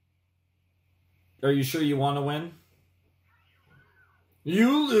 Are you sure you want to win?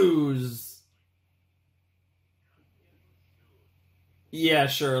 You lose. Yeah,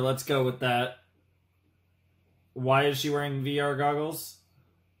 sure, let's go with that. Why is she wearing VR goggles?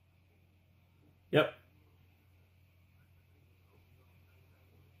 Yep.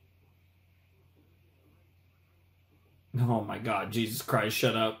 Oh my god, Jesus Christ,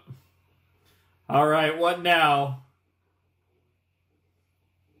 shut up. Alright, what now?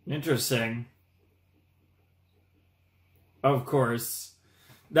 Interesting. Of course.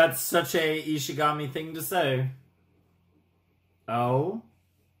 That's such a Ishigami thing to say. Oh?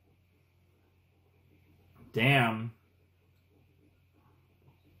 Damn.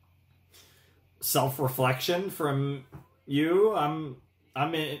 Self-reflection from you? I'm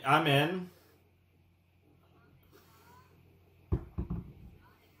in.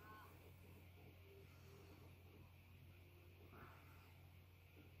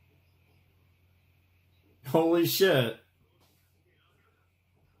 Holy shit.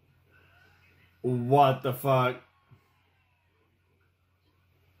 What the fuck?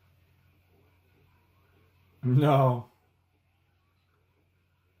 No.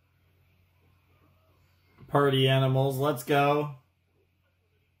 Party animals, let's go.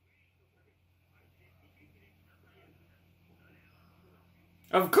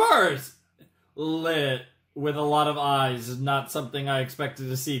 Of course! Lit with a lot of eyes, not something I expected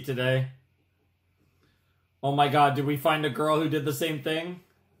to see today. Oh my god, did we find a girl who did the same thing?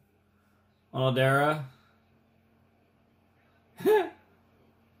 Onodera?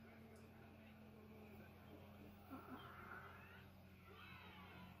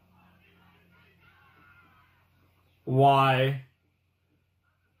 Why?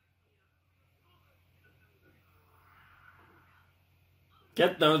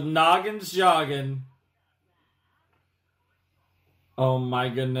 Get those noggins jogging. Oh my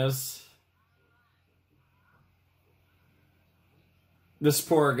goodness. This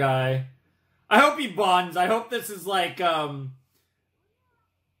poor guy. I hope he bonds. I hope this is like,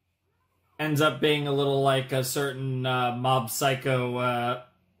 ends up being a little like a certain Mob Psycho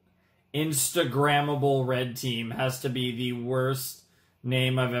Instagrammable red team. Has to be the worst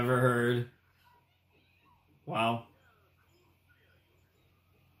name I've ever heard. Wow.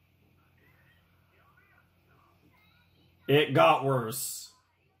 It got worse.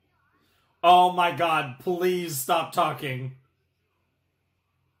 Oh my god, please stop talking.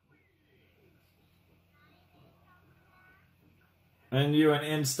 And you an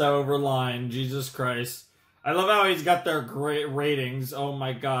Insta over line, Jesus Christ. I love how he's got their great ratings. Oh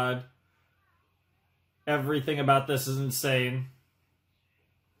my god. Everything about this is insane.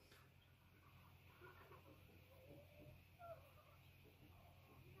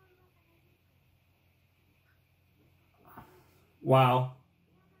 Wow.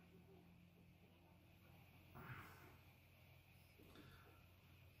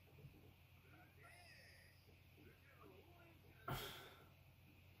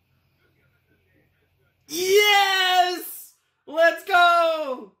 Yes! Let's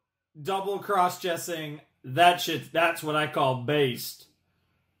go! Double cross-chessing. That's what I call based.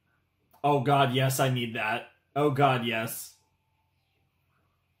 Oh god, yes, I need that. Oh god, yes.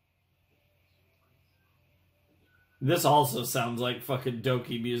 This also sounds like fucking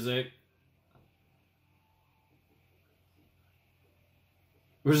Doki music.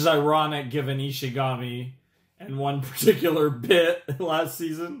 Which is ironic given Ishigami and one particular bit last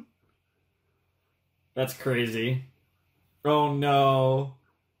season. That's crazy. Oh no.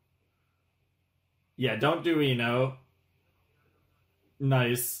 Yeah, don't do Iino.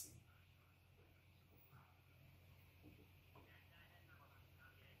 Nice.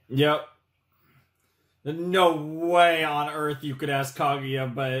 Yep. No way on earth you could ask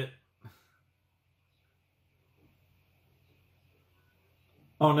Kaguya, but...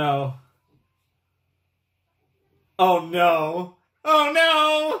 Oh no. Oh no. Oh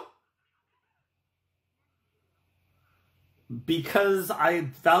no! Because I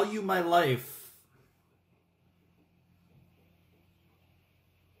value my life.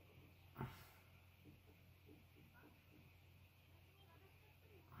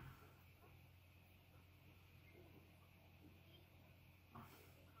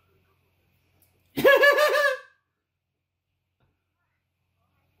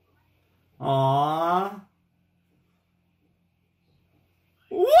 Aww.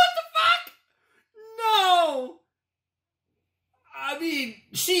 What the fuck? No! I mean,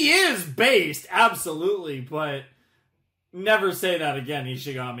 she is based, absolutely, but never say that again,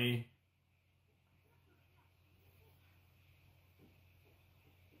 Ishigami.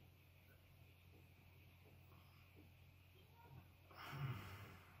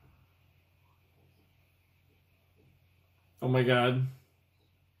 Oh my god.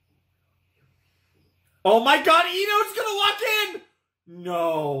 Oh my god, Iino's gonna walk in!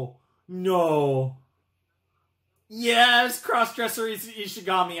 No. No. Yes, crossdresser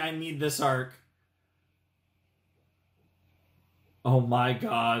Ishigami, I need this arc. Oh my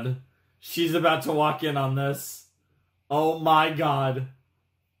god. She's about to walk in on this. Oh my god.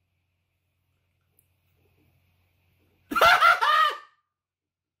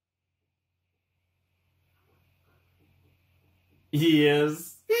 He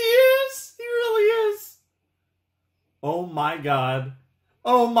is. He is. He really is. Oh my god.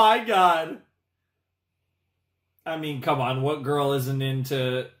 Oh my god. I mean, come on. What girl isn't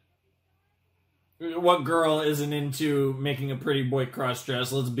into making a pretty boy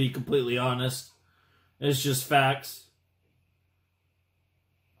cross-dress? Let's be completely honest. It's just facts.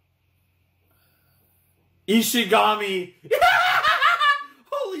 Ishigami.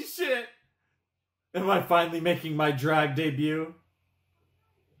 Holy shit. Am I finally making my drag debut?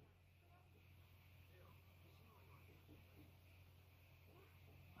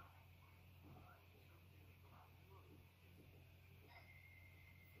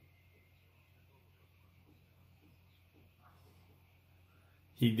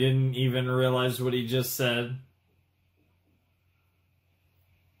 He didn't even realize what he just said.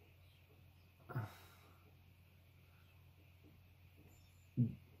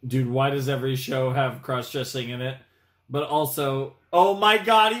 Dude, why does every show have cross-dressing in it? But also, oh my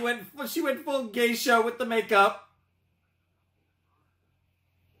god, she went full geisha with the makeup.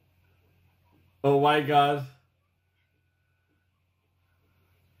 Oh my god.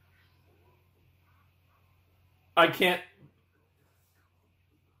 I can't.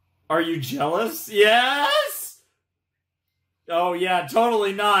 Are you jealous? Yes! Oh yeah,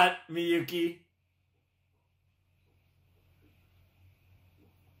 totally not, Miyuki.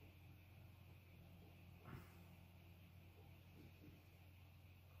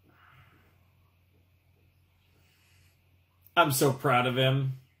 I'm so proud of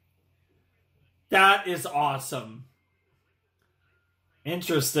him. That is awesome.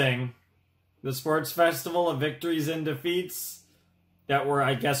 Interesting. The sports festival of victories and defeats that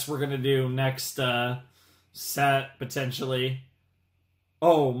I guess we're going to do next set, potentially.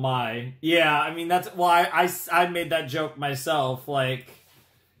 Oh my. Yeah, I mean, that's why I made that joke myself. Like,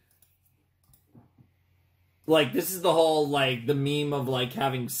 this is the whole, like, the meme of, like,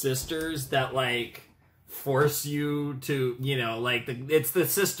 having sisters that, like, force you to, you know, like, it's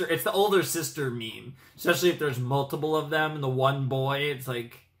the older sister meme. Especially if there's multiple of them and the one boy, it's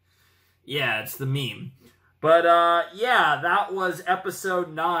like, yeah, it's the meme. But, yeah, that was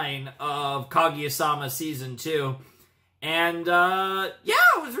episode 9 of Kaguya-sama Season 2. And, yeah,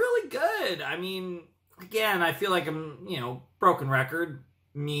 it was really good. I mean, again, I feel like I'm, you know, broken record,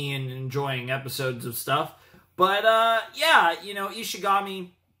 me and enjoying episodes of stuff. But, yeah, you know,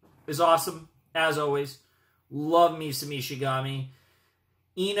 Ishigami is awesome, as always. Love me some Ishigami.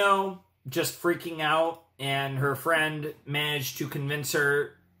 Iino just freaking out, and her friend managed to convince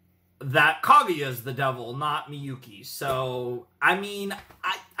her that Kaguya's the devil, not Miyuki. So, I mean,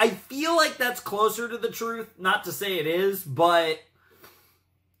 I feel like that's closer to the truth. Not to say it is, but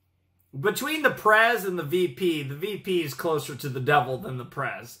between the Prez and the VP is closer to the devil than the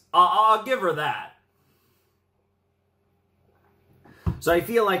Prez. I'll give her that. So I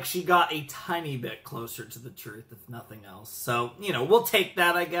feel like she got a tiny bit closer to the truth, if nothing else. So, you know, we'll take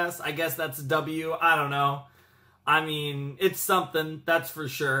that, I guess. I guess that's a W. I don't know. I mean, it's something, that's for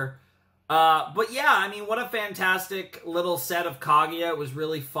sure. But yeah, I mean, what a fantastic little set of Kaguya. It was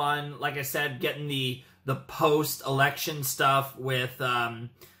really fun. Like I said, getting the post-election stuff with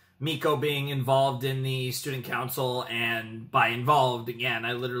Miko being involved in the student council, and by involved, again,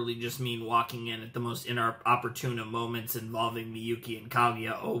 I literally just mean walking in at the most inopportune of moments involving Miyuki and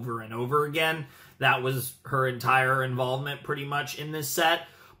Kaguya over and over again. That was her entire involvement pretty much in this set.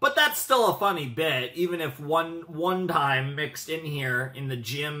 But that's still a funny bit, even if one time mixed in here in the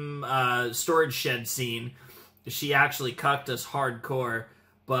gym storage shed scene, she actually cucked us hardcore.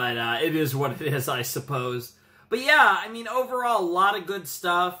 But it is what it is, I suppose. But yeah, I mean, overall, a lot of good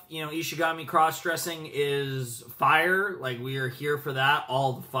stuff. You know, Ishigami cross-dressing is fire. Like, we are here for that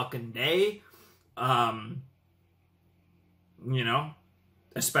all the fucking day. You know,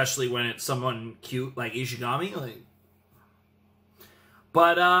 especially when it's someone cute like Ishigami. Like,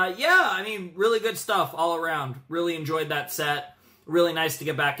 but, yeah, I mean, really good stuff all around. Really enjoyed that set. Really nice to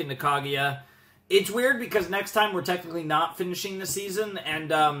get back into Kaguya. It's weird because next time we're technically not finishing the season,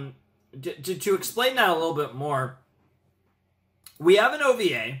 and, to explain that a little bit more, we have an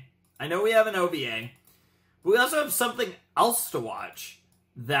OVA. I know we have an OVA. But we also have something else to watch.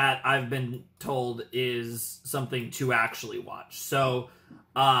 that I've been told is something to actually watch. So,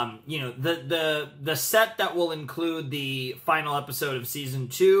 you know, the set that will include the final episode of season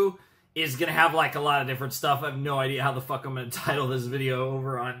 2 is gonna have like a lot of different stuff. I have no idea how the fuck I'm gonna title this video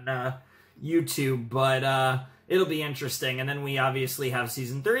over on YouTube, but it'll be interesting. And then we obviously have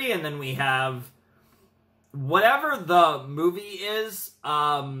season 3, and then we have whatever the movie is.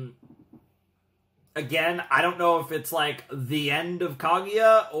 Again, I don't know if it's like the end of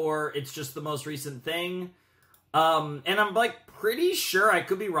Kaguya or it's just the most recent thing. And I'm like pretty sure, I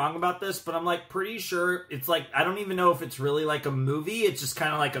could be wrong about this, but I'm like pretty sure it's like, I don't even know if it's really like a movie. It's just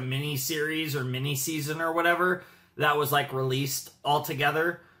kind of like a mini series or mini season or whatever that was like released all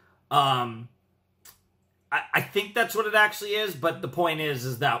together. I think that's what it actually is, but the point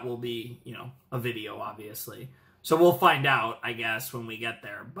is that will be, you know, a video, obviously. So we'll find out, I guess, when we get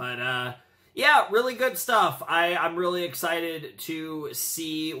there. But, yeah, really good stuff. I'm really excited to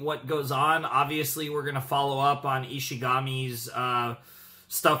see what goes on. Obviously, we're going to follow up on Ishigami's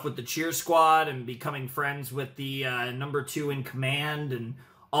stuff with the cheer squad and becoming friends with the number 2 in command and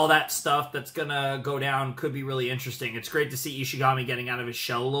all that stuff that's going to go down. Could be really interesting. It's great to see Ishigami getting out of his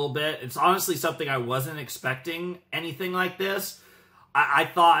shell a little bit. It's honestly something I wasn't expecting, anything like this. I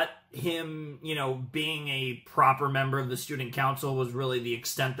thought him, you know, being a proper member of the student council was really the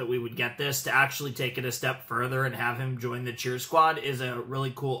extent that we would get this. To actually take it a step further and have him join the cheer squad is a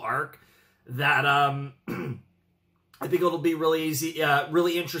really cool arc that I think it'll be really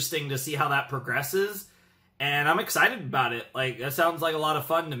really interesting to see how that progresses. And I'm excited about it. Like, that sounds like a lot of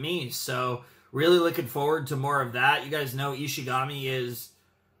fun to me. So, really looking forward to more of that. You guys know Ishigami is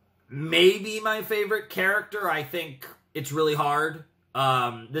maybe my favorite character. I think it's really hard.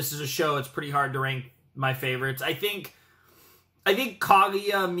 This is a show, it's pretty hard to rank my favorites. I think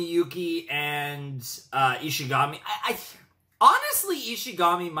Kaguya, Miyuki, and Ishigami. I honestly,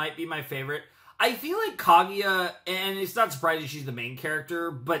 Ishigami might be my favorite. I feel like Kaguya, and it's not surprising she's the main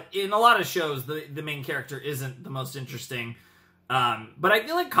character, but in a lot of shows, the main character isn't the most interesting. But I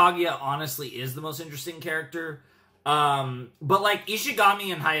feel like Kaguya honestly is the most interesting character. But like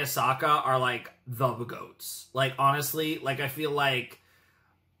Ishigami and Hayasaka are like the goats. Like, honestly, like I feel like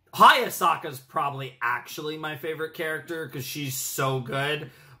Hayasaka's probably actually my favorite character because she's so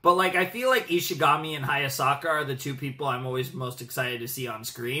good. But like I feel like Ishigami and Hayasaka are the 2 people I'm always most excited to see on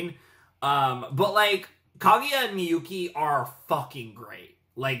screen. But like Kaguya and Miyuki are fucking great.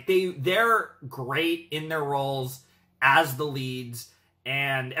 Like they're great in their roles as the leads,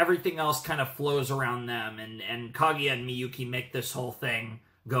 and everything else kind of flows around them, and Kaguya and Miyuki make this whole thing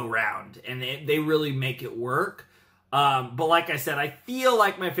go round, and they really make it work. But like I said, I feel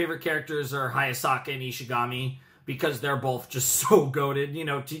like my favorite characters are Hayasaka and Ishigami, because they're both just so goated. You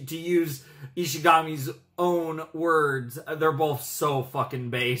know, to use Ishigami's own words, they're both so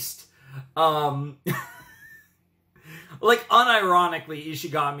fucking based. Like, unironically,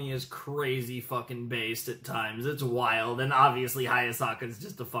 Ishigami is crazy fucking based at times. It's wild. And obviously, Hayasaka is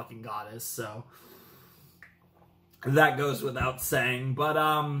just a fucking goddess, so that goes without saying. But,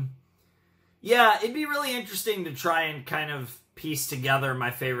 yeah, it'd be really interesting to try and kind of piece together my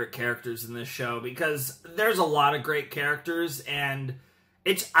favorite characters in this show, because there's a lot of great characters, and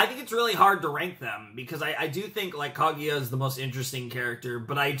I think it's really hard to rank them, because I do think, like, Kaguya is the most interesting character,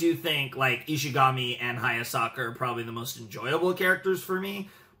 but I do think, like, Ishigami and Hayasaka are probably the most enjoyable characters for me,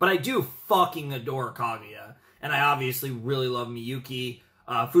 but I do fucking adore Kaguya, and I obviously really love Miyuki.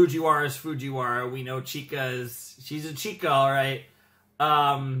 Fujiwara is Fujiwara. We know she's a Chica, alright.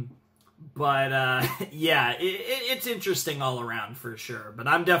 But, yeah, it's interesting all around, for sure, but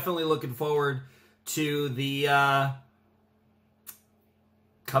I'm definitely looking forward to the,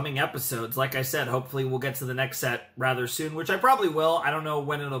 coming episodes. Like I said, hopefully we'll get to the next set rather soon, which I probably will. I don't know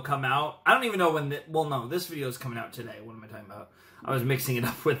when it'll come out. I don't even know when well, no, this video is coming out today. What am I talking about? I was mixing it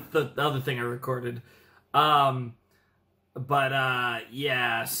up with the other thing I recorded. But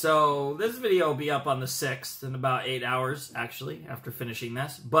yeah, so this video will be up on the 6th in about 8 hours, actually, after finishing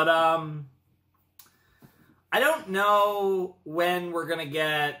this. But, I don't know when we're gonna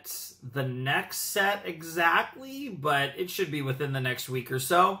get the next set exactly, but it should be within the next week or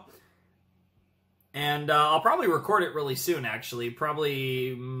so. And I'll probably record it really soon, actually.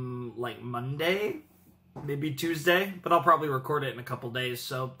 Probably, like, Monday, maybe Tuesday. But I'll probably record it in a couple days,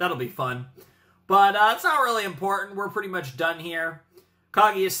 so that'll be fun. But it's not really important. We're pretty much done here.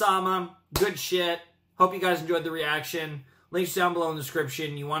 Kaguya-sama, good shit. Hope you guys enjoyed the reaction. Links down below in the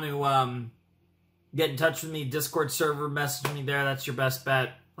description. You want to get in touch with me, Discord server, message me there. That's your best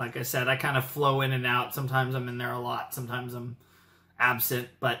bet. Like I said, I kind of flow in and out. Sometimes I'm in there a lot. Sometimes I'm absent.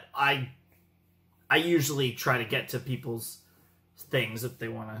 But I usually try to get to people's things if they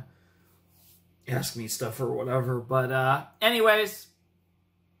want to ask me stuff or whatever. But anyways,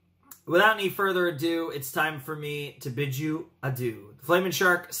 without any further ado, it's time for me to bid you adieu. The Flamin'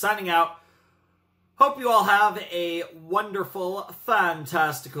 Shark signing out. Hope you all have a wonderful,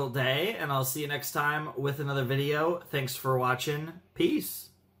 fantastical day, and I'll see you next time with another video. Thanks for watching. Peace.